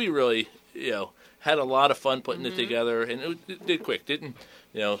so we really had a lot of fun putting it together, and it did quick, didn't?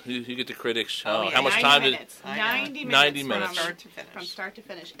 You get the critics. Oh, yeah. How much 90 time minutes. did? 90 minutes. 90 minutes. From start to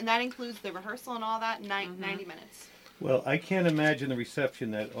finish. And that includes the rehearsal and all that, 90 minutes. Well, I can't imagine the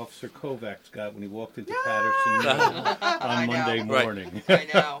reception that Officer Kovacs got when he walked into Patterson on Monday morning.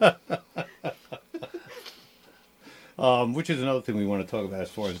 I know. Which is another thing we want to talk about as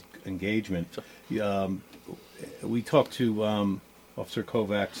far as engagement. We talked to Officer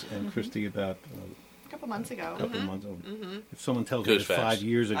Kovacs and Christy about A couple months ago. a couple of months. If someone tells me Goes it's fast. 5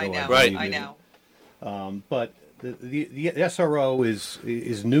 years ago, I know. Right. I know. But the SRO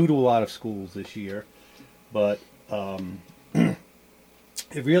is new to a lot of schools this year, but it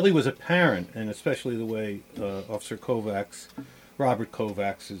really was apparent, and especially the way Officer Kovacs, Robert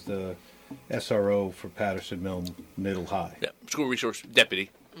Kovacs, is the SRO for Patterson Middle High. Yeah, school resource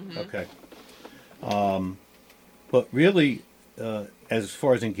deputy. Okay. But really, as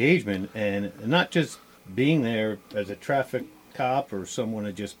far as engagement, and not just being there as a traffic cop or someone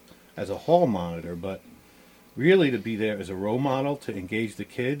as a hall monitor, but really to be there as a role model to engage the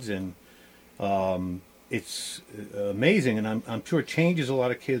kids, and it's amazing, and I'm sure it changes a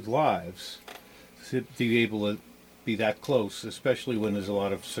lot of kids' lives to be able to be that close, especially when there's a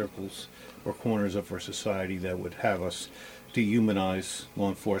lot of circles or corners of our society that would have us dehumanize law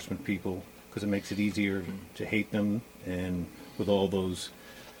enforcement people, because it makes it easier to hate them, and with all those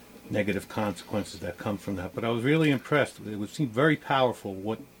negative consequences that come from that. But I was really impressed. It would seem very powerful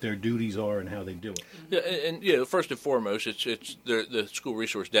what their duties are and how they do it. Yeah, and first and foremost, it's the school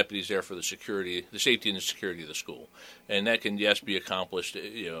resource deputies there for the security, the safety and the security of the school, and that can be accomplished.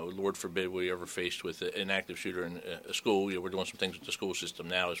 Lord forbid we ever faced with an active shooter in a school. We're doing some things with the school system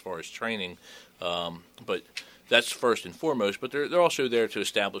now as far as training, but that's first and foremost. But they're also there to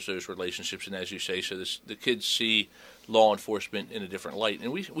establish those relationships, and as you say, so the kids see law enforcement in a different light,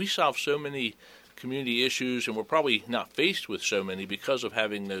 and we solve so many community issues, and we're probably not faced with so many because of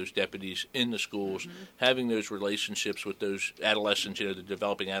having those deputies in the schools, having those relationships with those adolescents, the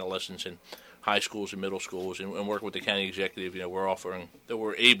developing adolescents in high schools and middle schools, and working with the county executive.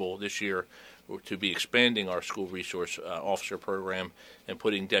 We're able this year to be expanding our school resource officer program and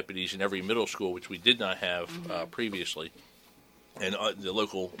putting deputies in every middle school, which we did not have previously. And the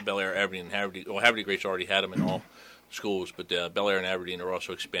local Bel Air, Aberdeen, and Haverty Grace already had them in all schools, but Bel Air and Aberdeen are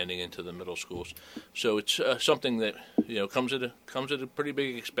also expanding into the middle schools. So it's something that comes at a pretty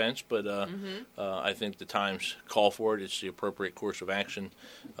big expense, but I think the times call for it. It's the appropriate course of action.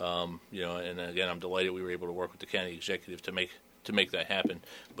 And again, I'm delighted we were able to work with the county executive to make that happen.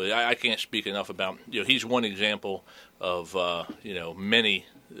 But I can't speak enough about he's one example of many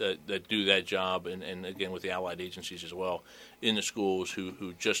that do that job, and again with the allied agencies as well in the schools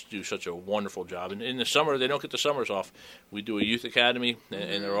who just do such a wonderful job. And in the summer, they don't get the summers off. We do a youth academy,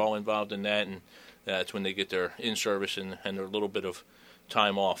 and they're all involved in that, and that's when they get their in-service and their little bit of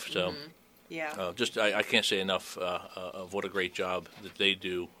time off. So I can't say enough of what a great job that they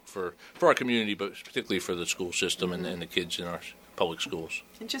do for our community, but particularly for the school system and the kids in our public schools.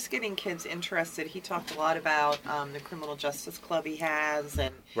 And just getting kids interested. He talked a lot about the criminal justice club he has,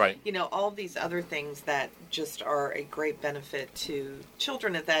 and all these other things that just are a great benefit to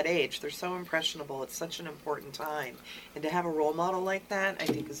children at that age. They're so impressionable. It's such an important time, and to have a role model like that, I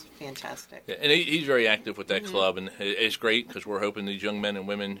think, is fantastic. Yeah, and he's very active with that club, and it's great because we're hoping these young men and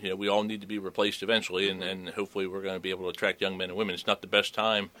women, we all need to be replaced eventually, and hopefully we're going to be able to attract young men and women. It's not the best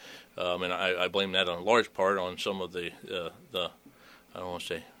time, and I blame that on a large part on some of the I don't want to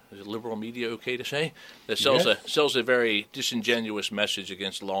say, is it liberal media okay to say? That sells a very disingenuous message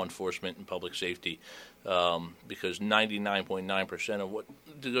against law enforcement and public safety, because 99.9% of what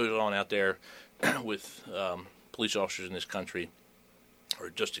goes on out there with police officers in this country are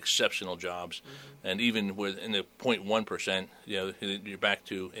just exceptional jobs, and even in the 0.1%, you're back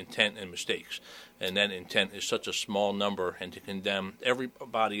to intent and mistakes, and that intent is such a small number, and to condemn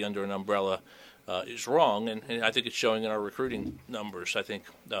everybody under an umbrella is wrong, and I think it's showing in our recruiting numbers. I think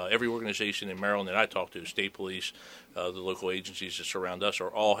every organization in Maryland that I talk to, state police, the local agencies that surround us, are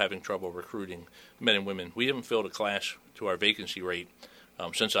all having trouble recruiting men and women. We haven't filled a class to our vacancy rate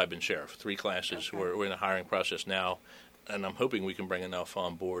since I've been sheriff. 3 classes. Okay. We're in a hiring process now, and I'm hoping we can bring enough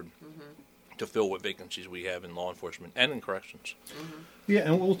on board to fill what vacancies we have in law enforcement and in corrections. Yeah,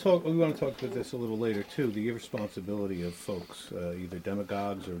 and we want to talk about this a little later too. The irresponsibility of folks, either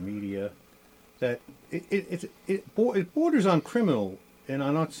demagogues or media, that it borders on criminal. And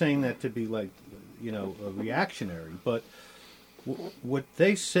I'm not saying that to be like, reactionary, but what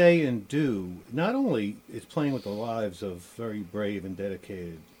they say and do not only is playing with the lives of very brave and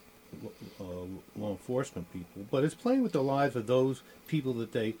dedicated law enforcement people, but it's playing with the lives of those people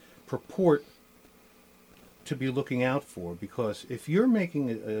that they purport to be looking out for. Because if you're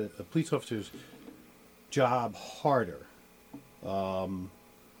making a police officer's job harder,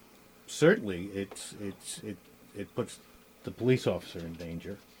 certainly it puts the police officer in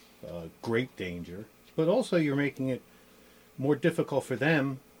danger, great danger, but also you're making it more difficult for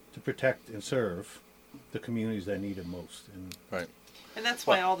them to protect and serve the communities that need it most. And right. And that's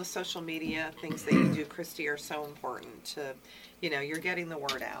why all the social media things that you do, Christy, are so important to, you're getting the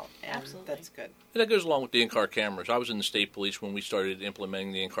word out. And Absolutely. That's good. And that goes along with the in-car cameras. I was in the state police when we started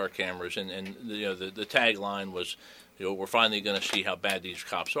implementing the in-car cameras, and the tagline was, we're finally going to see how bad these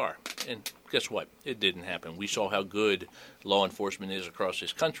cops are. And guess what? It didn't happen. We saw how good law enforcement is across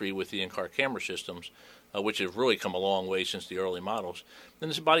this country with the in-car camera systems, which have really come a long way since the early models.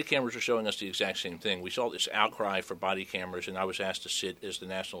 And the body cameras are showing us the exact same thing. We saw this outcry for body cameras, and I was asked to sit as the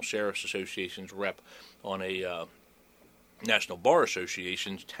National Sheriff's Association's rep on a National Bar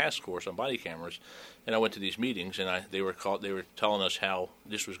Association's task force on body cameras. And I went to these meetings, and they were telling us how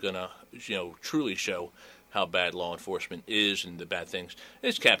this was going to, truly show how bad law enforcement is and the bad things.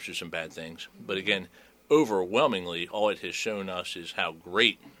 It's captured some bad things, but again, overwhelmingly, all it has shown us is how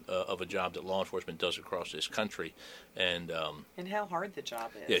great of a job that law enforcement does across this country, and how hard the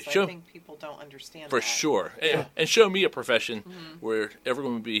job is. Yeah, I think people don't understand for that. sure. And show me a profession where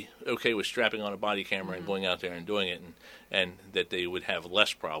everyone would be okay with strapping on a body camera and going out there and doing it, and that they would have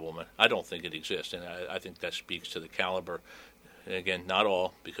less problem. I don't think it exists, and I think that speaks to the caliber. And again, not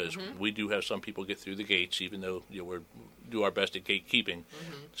all, because we do have some people get through the gates, even though we do our best at gatekeeping.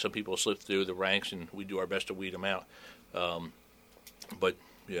 Some people slip through the ranks, and we do our best to weed them out. But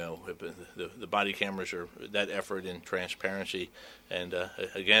the body cameras are that effort in transparency. And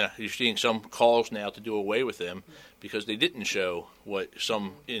again, you're seeing some calls now to do away with them because they didn't show what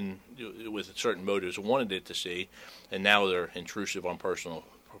some with certain motives wanted it to see, and now they're intrusive on personal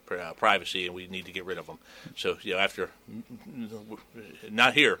privacy, and we need to get rid of them. So, after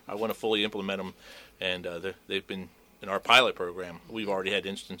not here, I want to fully implement them, and they've been in our pilot program. We've already had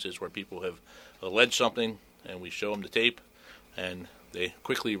instances where people have alleged something, and we show them the tape, and they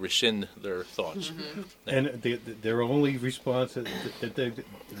quickly rescind their thoughts. And their only response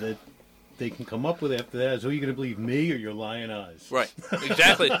that they can come up with after that is, are you going to believe me or your lying eyes? Right,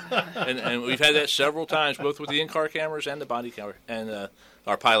 exactly. and we've had that several times, both with the in-car cameras and the body camera, and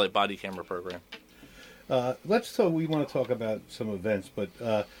our pilot body camera program. We want to talk about some events, but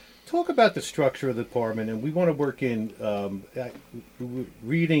talk about the structure of the department, and we want to work in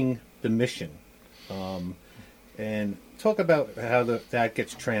reading the mission, and talk about how that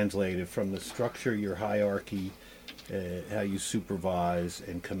gets translated from the structure, your hierarchy, how you supervise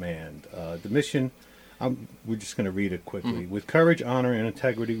and command. The mission, we're just going to read it quickly. With courage, honor, and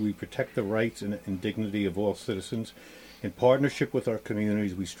integrity, we protect the rights and dignity of all citizens. In partnership with our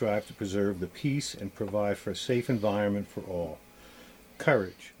communities, we strive to preserve the peace and provide for a safe environment for all.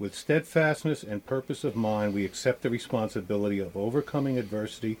 Courage. With steadfastness and purpose of mind, we accept the responsibility of overcoming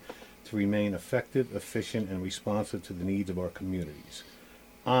adversity to remain effective, efficient, and responsive to the needs of our communities.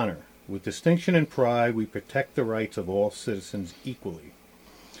 Honor. With distinction and pride, we protect the rights of all citizens equally.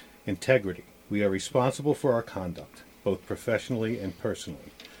 Integrity. We are responsible for our conduct, both professionally and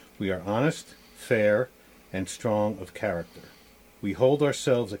personally. We are honest, fair, and strong of character. We hold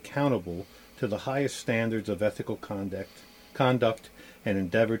ourselves accountable to the highest standards of ethical conduct and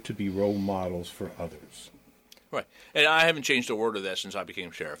endeavor to be role models for others. Right, and I haven't changed a word of that since I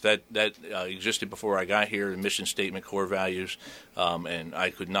became sheriff. That existed before I got here, the mission statement, core values, and I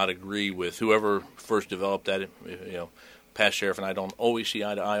could not agree with whoever first developed that. Past sheriff and I don't always see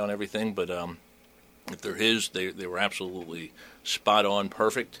eye to eye on everything, but if there is, they were absolutely spot on,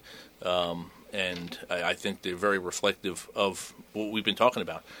 perfect. And I think they're very reflective of what we've been talking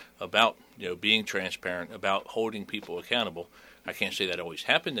about being transparent, about holding people accountable. I can't say that always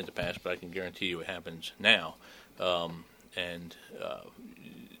happened in the past, but I can guarantee you it happens now. And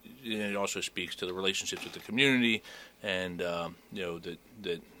it also speaks to the relationships with the community, and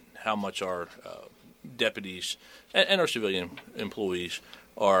that how much our deputies and our civilian employees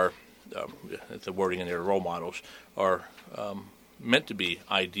are, the wording in their role models, are meant to be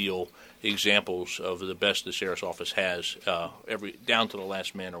ideal examples of the best the sheriff's office has, down to the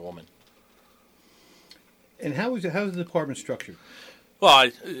last man or woman. And how's the department structured?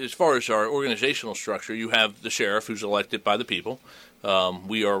 Well, as far as our organizational structure, you have the sheriff who's elected by the people.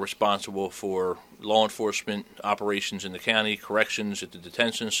 We are responsible for law enforcement operations in the county, corrections at the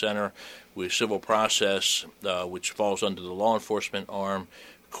detention center, with civil process, which falls under the law enforcement arm,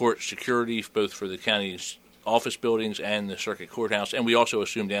 court security, both for the county's office buildings and the circuit courthouse, and we also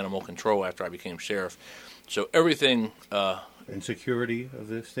assumed animal control after I became sheriff. So everything... and security of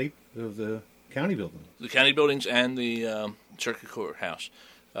the county buildings. The county buildings and the circuit courthouse.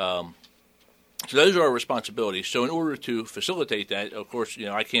 So those are our responsibilities. So in order to facilitate that, of course,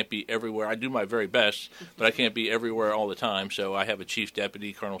 I can't be everywhere. I do my very best, but I can't be everywhere all the time. So I have a chief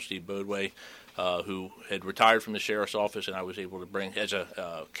deputy, Colonel Steve Bodway, who had retired from the sheriff's office, and I was able to bring as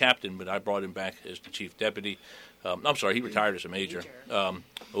a captain, but I brought him back as the chief deputy. I'm sorry, he retired as a major.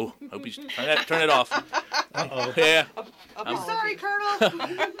 Hope he's turn it off. Uh-oh. Yeah. I'm sorry,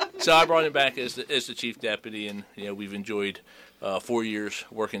 Colonel. So I brought him back as the chief deputy, and we've enjoyed 4 years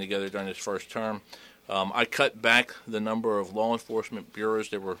working together during his first term. I cut back the number of law enforcement bureaus.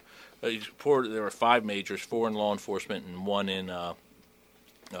 There were 5 majors, 4 in law enforcement and 1 in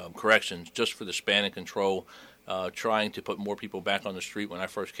corrections, just for the span and control. Trying to put more people back on the street when I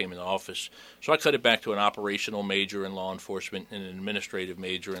first came into office. So I cut it back to an operational major in law enforcement and an administrative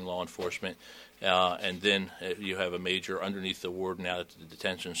major in law enforcement. And then you have a major underneath the warden out at the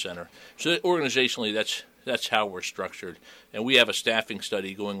detention center. So organizationally, that's how we're structured. And we have a staffing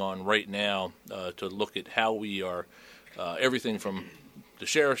study going on right now to look at how we are, everything from the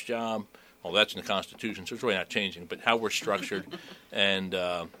sheriff's job, well, that's in the Constitution, so it's really not changing, but how we're structured and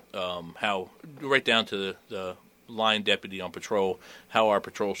how, right down to the line deputy on patrol, how our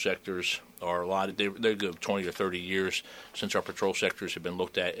patrol sectors are allotted. They go 20 or 30 years since our patrol sectors have been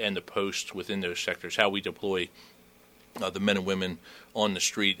looked at, and the posts within those sectors, how we deploy the men and women on the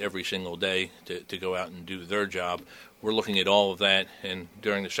street every single day to go out and do their job. We're looking at all of that, and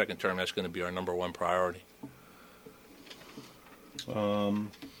during the second term, that's going to be our number one priority.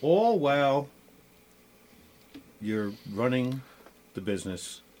 All while you're running the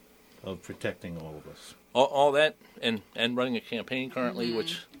business of protecting all of us. All that and running a campaign currently,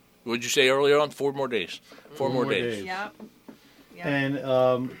 which, what did you say earlier on? 4 more days. 4 more days. Yep.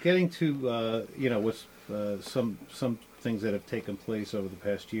 And getting to, with some things that have taken place over the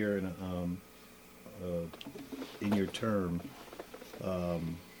past year and in your term,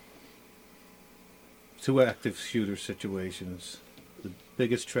 2 active shooter situations. The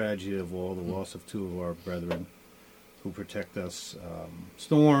biggest tragedy of all, the loss of 2 of our brethren who protect us.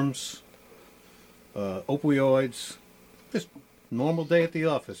 Storms, opioids, just normal day at the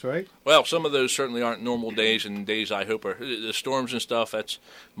office, right? Well, some of those certainly aren't normal days, and days I hope are the storms and stuff. That's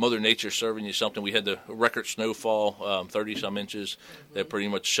Mother Nature serving you something. We had the record snowfall, 30-some inches, that pretty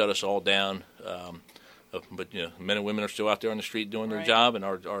much shut us all down. But men and women are still out there on the street doing their job, and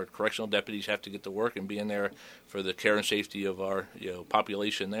our correctional deputies have to get to work and be in there for the care and safety of our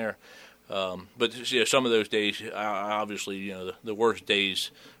population there. But some of those days, obviously, the worst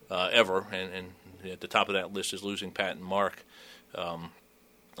days ever, and at the top of that list is losing Pat and Mark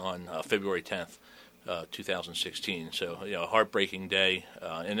on February 10th, 2016. So a heartbreaking day,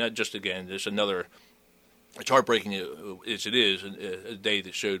 and that just again, there's another. It's heartbreaking as it is, a day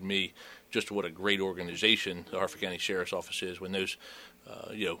that showed me just what a great organization the Harford County Sheriff's Office is when those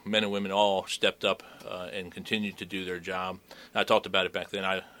men and women all stepped up and continued to do their job. I talked about it back then.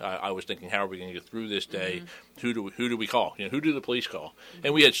 I was thinking, how are we going to get through this day? Mm-hmm. Who do we call? Who do the police call?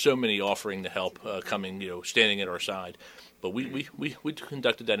 And we had so many offering to help coming, standing at our side. But we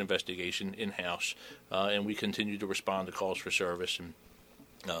conducted that investigation in-house, and we continued to respond to calls for service. And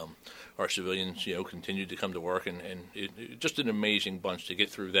our civilians, continued to come to work, and it just an amazing bunch to get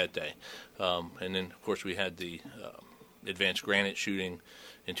through that day. And then, of course, we had the Advanced Granite shooting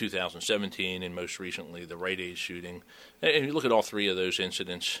in 2017, and most recently the Rite Aid shooting. And you look at all 3 of those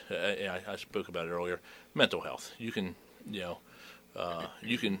incidents. I spoke about it earlier. Mental health. You can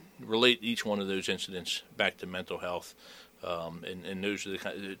relate each one of those incidents back to mental health. And those are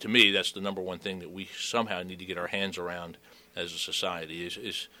to me, that's the number one thing that we somehow need to get our hands around as a society.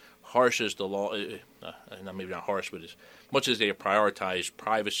 Is harsh as the law, maybe not harsh, but as much as they prioritize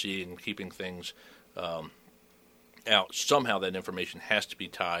privacy and keeping things out, somehow that information has to be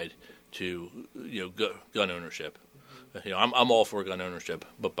tied to gun ownership. I'm all for gun ownership,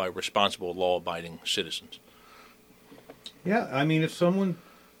 but by responsible, law-abiding citizens. Yeah, I mean, if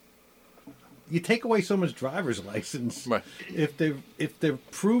you take away someone's driver's license, right, if they're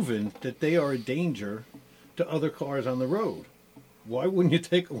proven that they are a danger to other cars on the road, why wouldn't you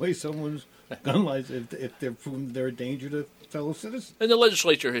take away someone's gun license if they're proven they're a danger to fellow citizens? And the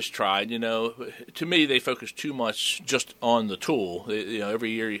legislature has tried. To me, they focus too much just on the tool.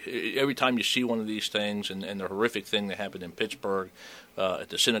 Every year, every time you see one of these things, and the horrific thing that happened in Pittsburgh at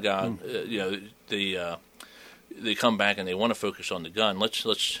the synagogue, they come back and they want to focus on the gun.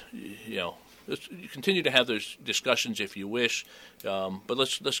 Let's continue to have those discussions if you wish, but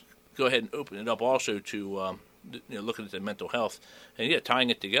let's go ahead and open it up also to looking at the mental health and tying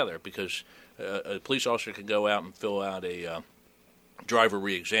it together, because a police officer can go out and fill out a driver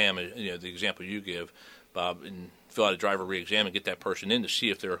re-exam, the example you give, Bob, and fill out a driver re-exam and get that person in to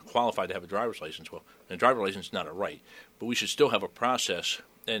see if they're qualified to have a driver's license. Well, a driver's license is not a right, but we should still have a process.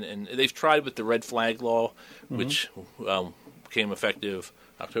 And they've tried with the red flag law, which became effective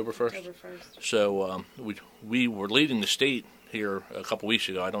October 1st. October 1st. So we were leading the state here a couple weeks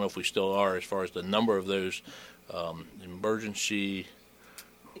ago. I don't know if we still are, as far as the number of those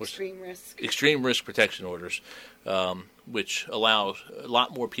extreme risk protection orders, which allows a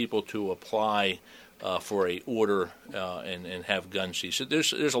lot more people to apply for a order and have gun seized. So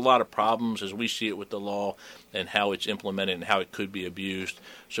there's a lot of problems as we see it with the law and how it's implemented and how it could be abused.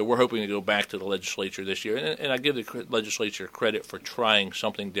 So we're hoping to go back to the legislature this year, and I give the legislature credit for trying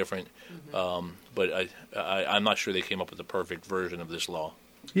something different, but I'm not sure they came up with the perfect version of this law.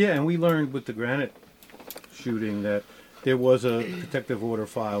 Yeah, and we learned with the Granite shooting that there was a protective order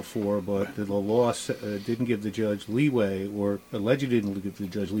filed for, but the law didn't give the judge leeway, or allegedly didn't give the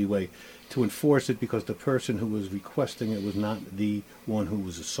judge leeway to enforce it, because the person who was requesting it was not the one who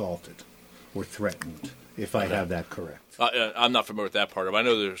was assaulted or threatened, if I have that correct. I'm not familiar with that part of it. I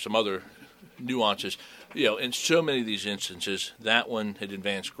know there's some other nuances. In so many of these instances, that one at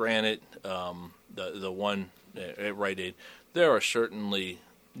Advanced Granite, the one at Rite Aid, there are certainly,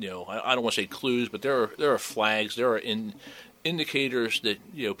 I don't want to say clues, but there are flags, there are indicators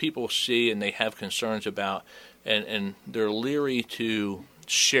that people see and they have concerns about, and they're leery to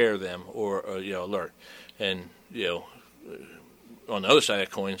share them or alert. And on the other side of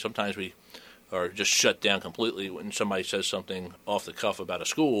that coin, sometimes we are just shut down completely when somebody says something off the cuff about a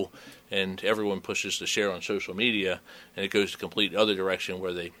school, and everyone pushes to share on social media, and it goes the complete other direction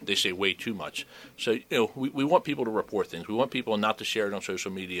where they say way too much. So we want people to report things. We want people not to share it on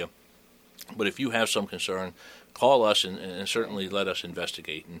social media. But if you have some concern, call us and certainly let us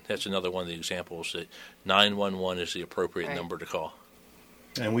investigate. And that's another one of the examples that 911 is the appropriate number to call.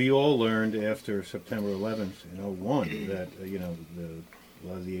 And we all learned after September 11th in 2001 that a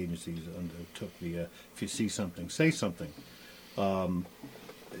lot of the agencies undertook the if you see something, say something,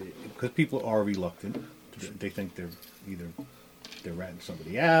 because people are reluctant. They think they're ratting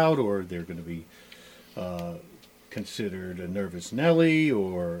somebody out, or they're going to be considered a nervous Nelly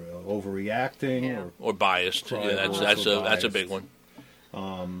or overreacting or biased. Yeah, that's a big one.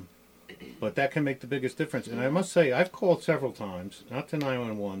 But that can make the biggest difference. And I must say, I've called several times, not to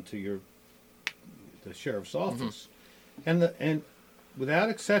 911, to the sheriff's office, and without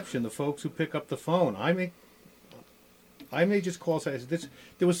exception, the folks who pick up the phone, I may just call and say,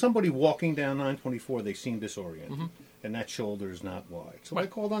 there was somebody walking down 924, they seemed disoriented, and that shoulder is not wide. So I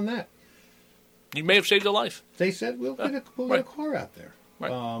called on that. You may have saved a life. They said, we'll get a car out there.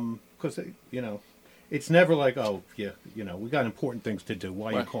 Because, it's never like, we got important things to do.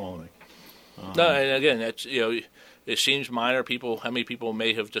 Why are you calling me? No, and again, that's, it seems minor. How many people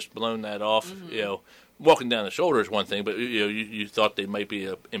may have just blown that off, walking down the shoulder is one thing, but you thought they might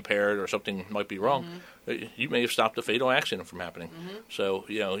be impaired or something might be wrong. You may have stopped a fatal accident from happening. So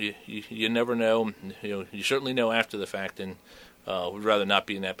you never know. You certainly know after the fact, and would rather not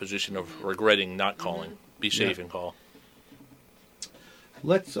be in that position of regretting not calling. Be safe and call.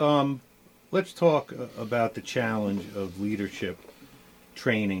 Let's talk about the challenge of leadership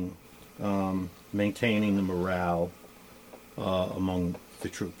training, maintaining the morale among the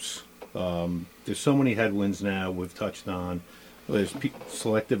troops. There's so many headwinds now we've touched on. There's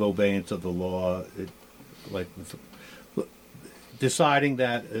selective obedience of the law, deciding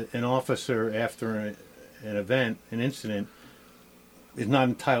that an officer after an event, an incident, is not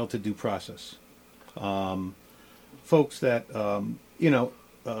entitled to due process. Folks that,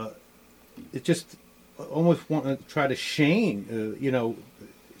 it just almost want to try to shame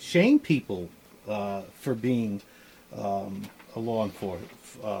people for being a law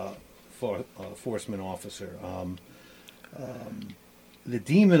enforcement officer. The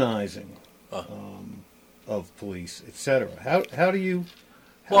demonizing of police, etc. How do you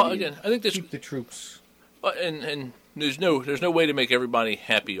I think this keep the troops? And there's no way to make everybody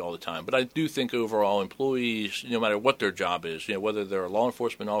happy all the time. But I do think overall employees, no matter what their job is, whether they're a law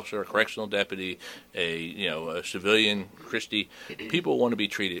enforcement officer, a correctional deputy, a civilian, Christie, people want to be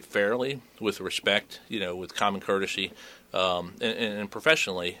treated fairly, with respect, with common courtesy, and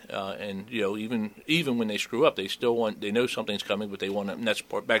professionally. And even when they screw up, they know something's coming, but they want to. And that's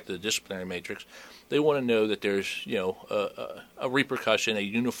back to the disciplinary matrix. They want to know that there's a repercussion, a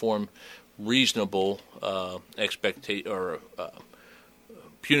uniform, reasonable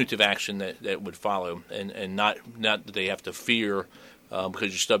punitive action that would follow, and not that they have to fear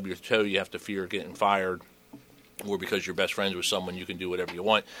because you stub your toe, you have to fear getting fired, or because you're best friends with someone you can do whatever you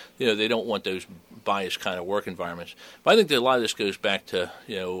want. They don't want those biased kind of work environments. But I think that a lot of this goes back to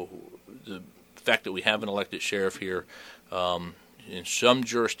the fact that we have an elected sheriff here. In some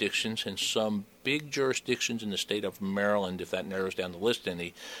jurisdictions, and some big jurisdictions in the state of Maryland, if that narrows down the list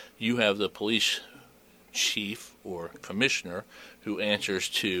any, you have the police chief or commissioner who answers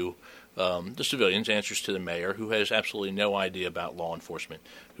to the civilians, answers to the mayor, who has absolutely no idea about law enforcement,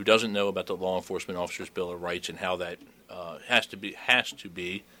 who doesn't know about the Law Enforcement Officers' Bill of Rights and how that has to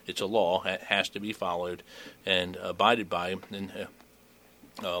be, it's a law, it has to be followed and abided by,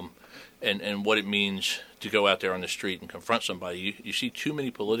 and what it means to go out there on the street and confront somebody. You see too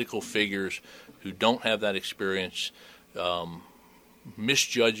many political figures who don't have that experience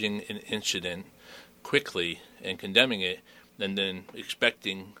misjudging an incident quickly and condemning it, and then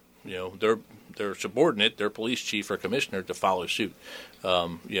expecting their subordinate, their police chief or commissioner, to follow suit.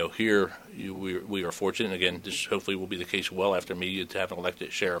 Here we are fortunate, and again, this hopefully will be the case well after me, to have an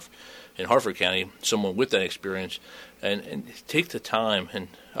elected sheriff in Harford County, someone with that experience, and take the time, and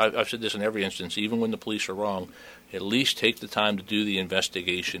I've said this in every instance, even when the police are wrong, at least take the time to do the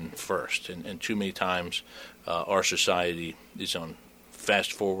investigation first. And too many times our society is on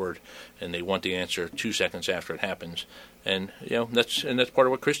fast forward, and they want the answer 2 seconds after it happens. And that's part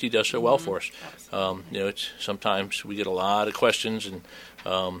of what Christie does so well for us. It's sometimes we get a lot of questions, and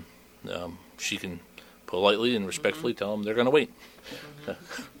she can politely and respectfully tell them they're going to wait.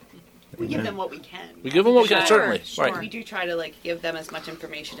 We give them what we can. We give them what we can, certainly. Sure. Right. We do try to give them as much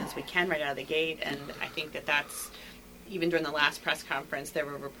information as we can right out of the gate, and I think that's even during the last press conference, there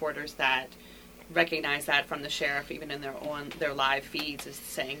were reporters that recognized that from the sheriff, even in their live feeds, is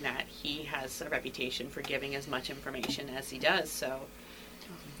saying that he has a reputation for giving as much information as he does. So,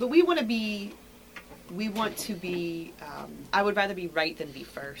 but we want to be. I would rather be right than be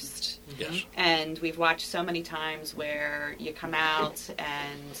first. Yes. And we've watched so many times where you come out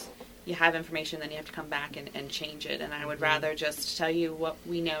and you have information, then you have to come back and change it. And I would rather just tell you what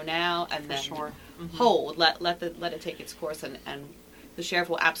we know now, and then hold, let it take its course, and the sheriff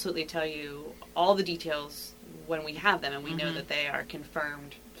will absolutely tell you all the details when we have them, and we know that they are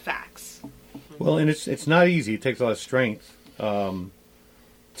confirmed facts. Well, and it's not easy. It takes a lot of strength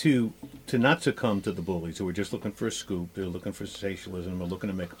to not succumb to the bullies who are just looking for a scoop. They're looking for sensationalism or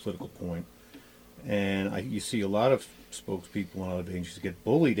looking to make a political point. And you see a lot of spokespeople and a lot of agencies get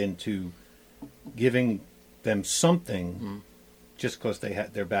bullied into giving them something just because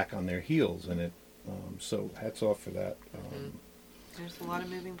they're back on their heels. And so hats off for that. There's a lot of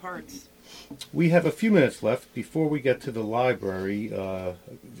moving parts. We have a few minutes left before we get to the library.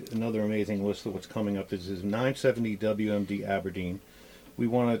 Another amazing list of what's coming up. This is 970 WMD Aberdeen. We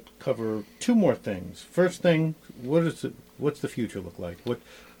want to cover two more things. First thing, what's the future look like? What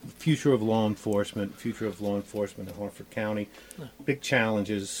future of law enforcement in Harford County? Big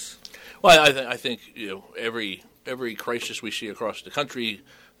challenges. Well, I think every crisis we see across the country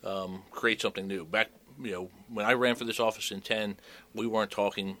creates something new. Back when I ran for this office in 10, we weren't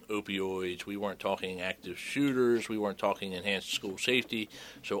talking opioids, we weren't talking active shooters, we weren't talking enhanced school safety.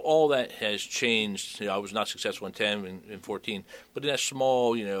 So all that has changed. I was not successful in 10 and 14, but in that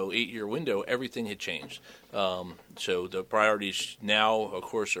small, 8-year window, everything had changed. So the priorities now, of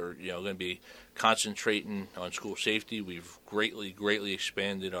course, are going to be concentrating on school safety. We've greatly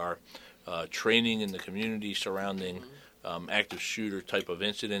expanded our training in the community surrounding active shooter type of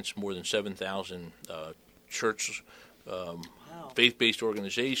incidents. More than 7,000 church, faith-based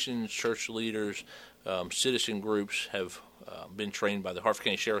organizations, church leaders, citizen groups have been trained by the Harford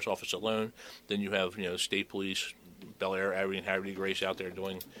County Sheriff's Office alone. Then you have state police, Bel Air, Aberdeen, Harvey, Grace out there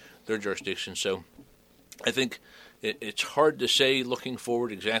doing their jurisdiction. So I think it's hard to say looking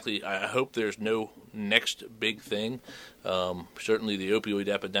forward exactly. I hope there's no next big thing. Certainly the opioid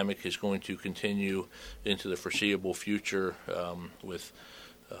epidemic is going to continue into the foreseeable future with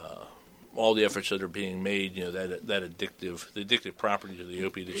all the efforts that are being made. The addictive properties of the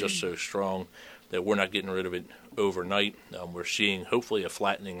opiate is just so strong that we're not getting rid of it overnight. We're seeing hopefully a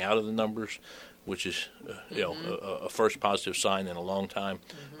flattening out of the numbers, which is a first positive sign in a long time.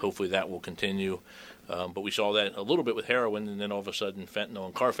 Hopefully that will continue. But we saw that a little bit with heroin, and then all of a sudden fentanyl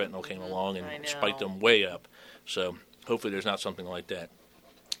and carfentanil came along and spiked them way up. So hopefully there's not something like that.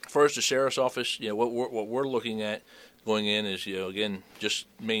 First, the sheriff's office, what we're looking at going in is, again, just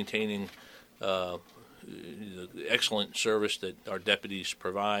maintaining the excellent service that our deputies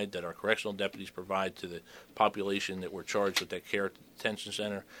provide, that our correctional deputies provide to the population that we're charged with that care at the detention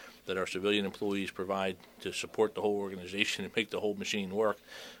center, that our civilian employees provide to support the whole organization and make the whole machine work.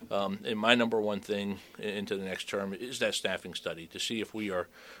 And my number one thing into the next term is that staffing study to see if we are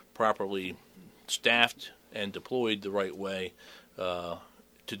properly staffed and deployed the right way to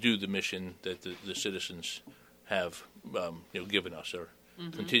do the mission that the citizens have given us or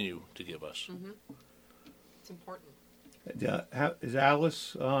continue to give us. It's important. Is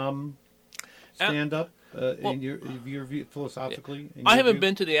Alice stand up in your view philosophically? I haven't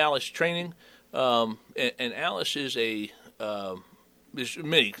been to the Alice training, and Alice is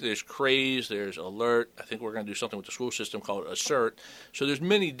there's Craze, there's Alert. I think we're going to do something with the school system called Assert. So there's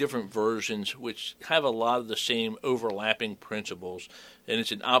many different versions which have a lot of the same overlapping principles, and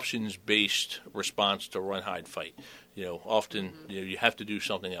it's an options-based response to run, hide, fight. Often you have to do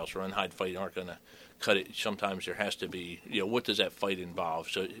something else. Run, hide, fight aren't going to cut it. Sometimes there has to be, what does that fight involve?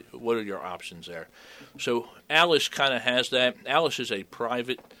 So what are your options there? So Alice kind of has that. Alice is a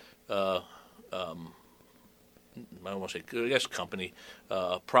private I don't want to say, I guess, company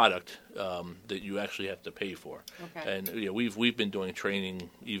product that you actually have to pay for. Okay. And we've been doing training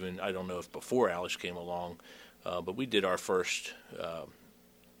even, I don't know if before Alice came along, but we did our first.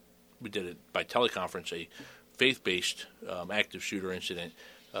 We did it by teleconference, a faith-based active shooter incident.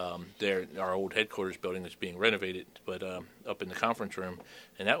 There, our old headquarters building that's being renovated, but up in the conference room,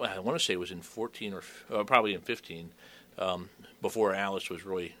 and that I want to say was in 14 or probably in 15. Before Alice was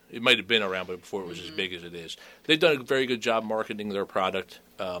really, it might have been around, but before it was as big as it is. They've done a very good job marketing their product.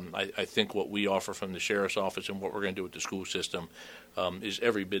 I think what we offer from the sheriff's office and what we're going to do with the school system is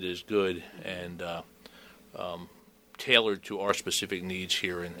every bit as good and tailored to our specific needs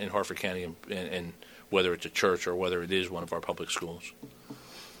here in Harford County, and whether it's a church or whether it is one of our public schools.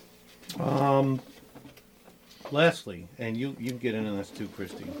 Lastly, and you can get into this too,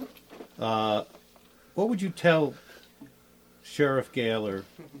 Christy, what would you tell Sheriff Gaylor,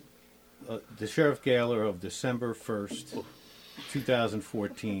 the Sheriff Gaylor of December 1st,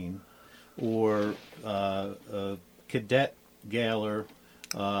 2014, or Cadet Gaylor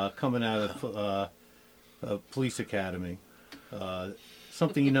coming out of Police Academy?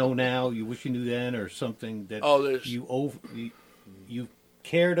 Something you know now, you wish you knew then, or something that you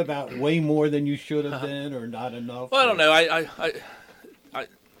cared about way more than you should have been, or not enough? Well, I don't know.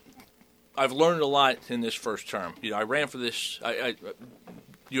 I've learned a lot in this first term. I ran for this.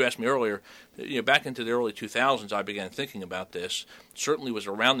 You asked me earlier. Back into the early 2000s, I began thinking about this. Certainly was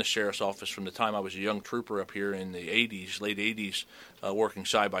around the sheriff's office from the time I was a young trooper up here in the late 80s, working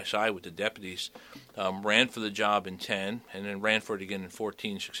side by side with the deputies. Ran for the job in 10, and then ran for it again in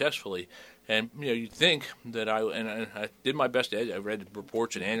 14 successfully. And you'd think that I did my best. I read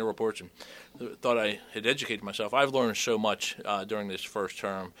reports and annual reports, and thought I had educated myself. I've learned so much during this first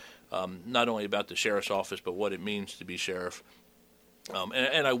term. Not only about the sheriff's office, but what it means to be sheriff.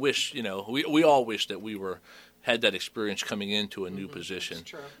 And I wish, we all wish that we had that experience coming into a new position. That's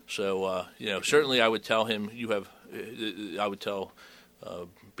true. So, certainly I would tell him, I would tell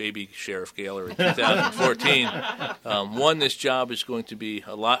baby Sheriff Gaylor in 2014, one, this job is going to be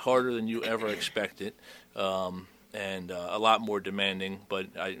a lot harder than you ever expected. And a lot more demanding, but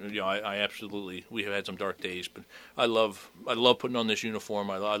I absolutely, we have had some dark days, but I love putting on this uniform.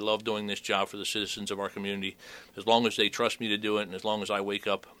 I love doing this job for the citizens of our community. As long as they trust me to do it, and as long as I wake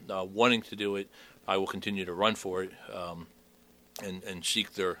up wanting to do it, I will continue to run for it and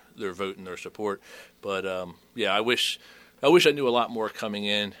seek their vote and their support. But I wish I knew a lot more coming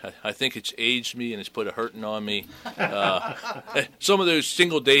in. I think it's aged me and it's put a hurting on me. Some of those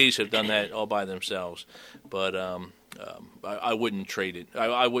single days have done that all by themselves, but I wouldn't trade it.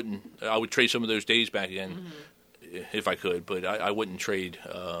 I would trade some of those days back again if I could, but I wouldn't trade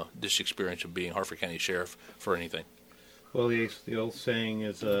this experience of being Harford County Sheriff for anything. Well, the old saying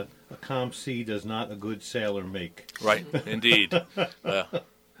is a calm sea does not a good sailor make. Right, indeed.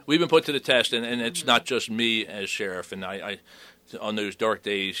 We've been put to the test, and it's not just me as sheriff. And I on those dark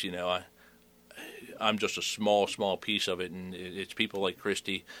days, I'm just a small piece of it, and it's people like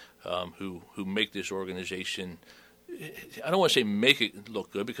Christy who make this organization. I don't want to say make it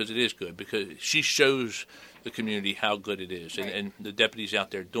look good, because it is good, because she shows the community how good it is, and the deputies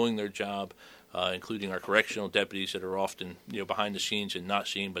out there doing their job, including our correctional deputies that are often behind the scenes and not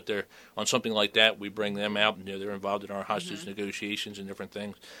seen. But they're on something like that, we bring them out, and they're involved in our hostage negotiations and different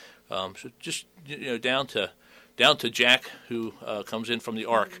things. So just down to Jack, who comes in from the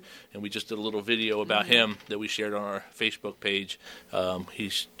ARC, and we just did a little video about him that we shared on our Facebook page.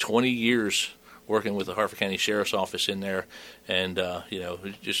 He's 20 years working with the Harford County Sheriff's Office in there, and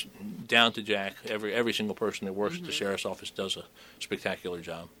just down to Jack. Every single person that works at the Sheriff's Office does a spectacular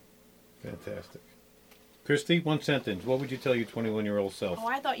job. Fantastic. Christy, one sentence. What would you tell your 21-year-old self? Oh,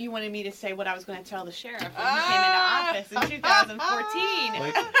 I thought you wanted me to say what I was going to tell the sheriff when he came into office in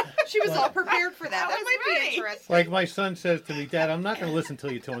 2014. She was all prepared for that. That was might be right. interesting. Like my son says to me, Dad, I'm not going to listen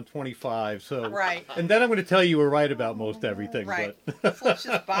till you till I'm 25. So, Right. And then I'm going to tell you we're right about most everything. Right. But So let's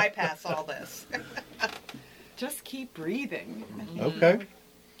just bypass all this. Just keep breathing. okay.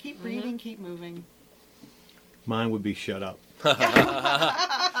 Keep breathing, keep moving. Mine would be shut up.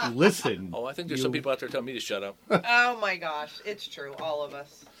 Listen. Oh, I think there's some people out there telling me to shut up. Oh my gosh, it's true. All of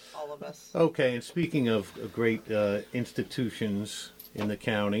us. All of us. Okay, and speaking of great institutions in the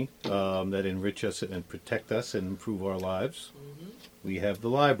county that enrich us and protect us and improve our lives, we have the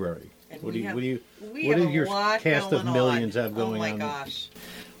library. And What we do have your a lot cast of going millions on. have going on? Oh my gosh.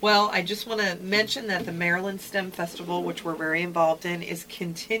 Well, I just want to mention that the Maryland STEM Festival, which we're very involved in, is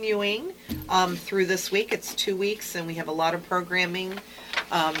continuing through this week. It's 2 weeks, and we have a lot of programming.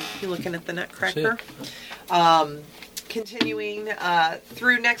 You're looking at the Nutcracker. Continuing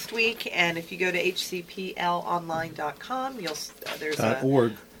through next week, and if you go to hcplonline.com, there's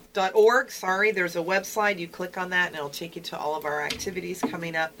 .org. .org, sorry, there's a website. You click on that and it'll take you to all of our activities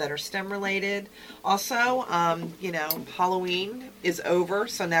coming up that are STEM related. Also, Halloween is over,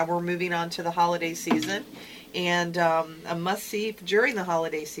 so now we're moving on to the holiday season. And a must-see during the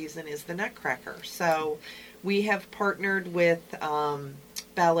holiday season is the Nutcracker. So we have partnered with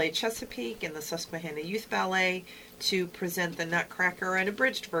Ballet Chesapeake and the Susquehanna Youth Ballet to present the Nutcracker, an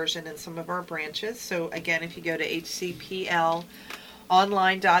abridged version in some of our branches. So again, if you go to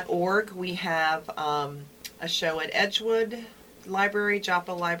hcplonline.org, we have a show at Edgewood Library,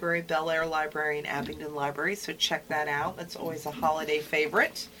 Joppa Library, Bel Air Library, and Abingdon Library. So check that out. That's always a holiday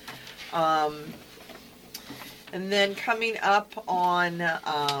favorite. And then coming up on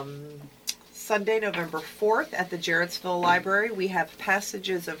Sunday, November 4th at the Jarrettsville Library, we have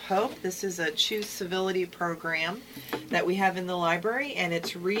Passages of Hope. This is a Choose Civility program that we have in the library, and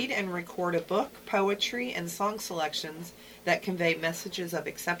it's read and record a book, poetry, and song selections that convey messages of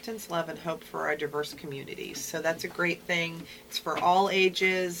acceptance, love, and hope for our diverse communities. So that's a great thing. It's for all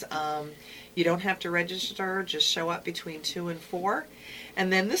ages. You don't have to register. Just show up between 2 and 4.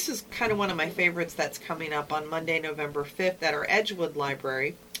 And then this is kind of one of my favorites that's coming up on Monday, November 5th at our Edgewood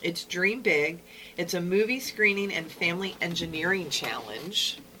Library. It's Dream Big. It's a movie screening and family engineering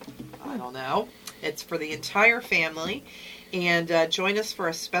challenge. I don't know. It's for the entire family. And join us for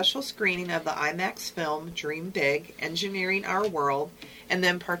a special screening of the IMAX film Dream Big, Engineering Our World, and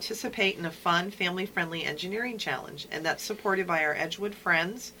then participate in a fun, family-friendly engineering challenge. And that's supported by our Edgewood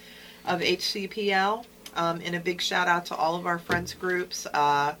Friends of HCPL. And a big shout out to all of our friends groups.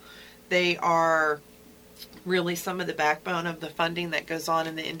 They are really some of the backbone of the funding that goes on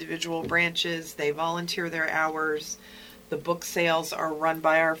in the individual branches. They volunteer their hours. The book sales are run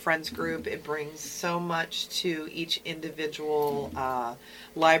by our friends group. It brings so much to each individual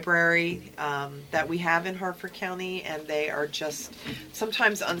library that we have in Harford County, and they are just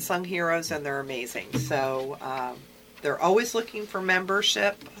sometimes unsung heroes, and they're amazing. So they're always looking for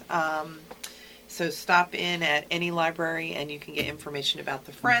membership. So stop in at any library and you can get information about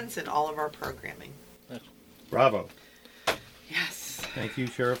the Friends and all of our programming. Bravo. Yes. Thank you,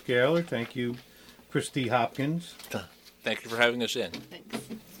 Sheriff Gaylor. Thank you, Christy Hopkins. Thank you for having us in.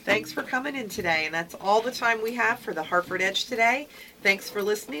 Thanks for coming in today. And that's all the time we have for the Harford Edge today. Thanks for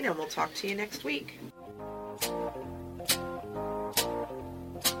listening, and we'll talk to you next week.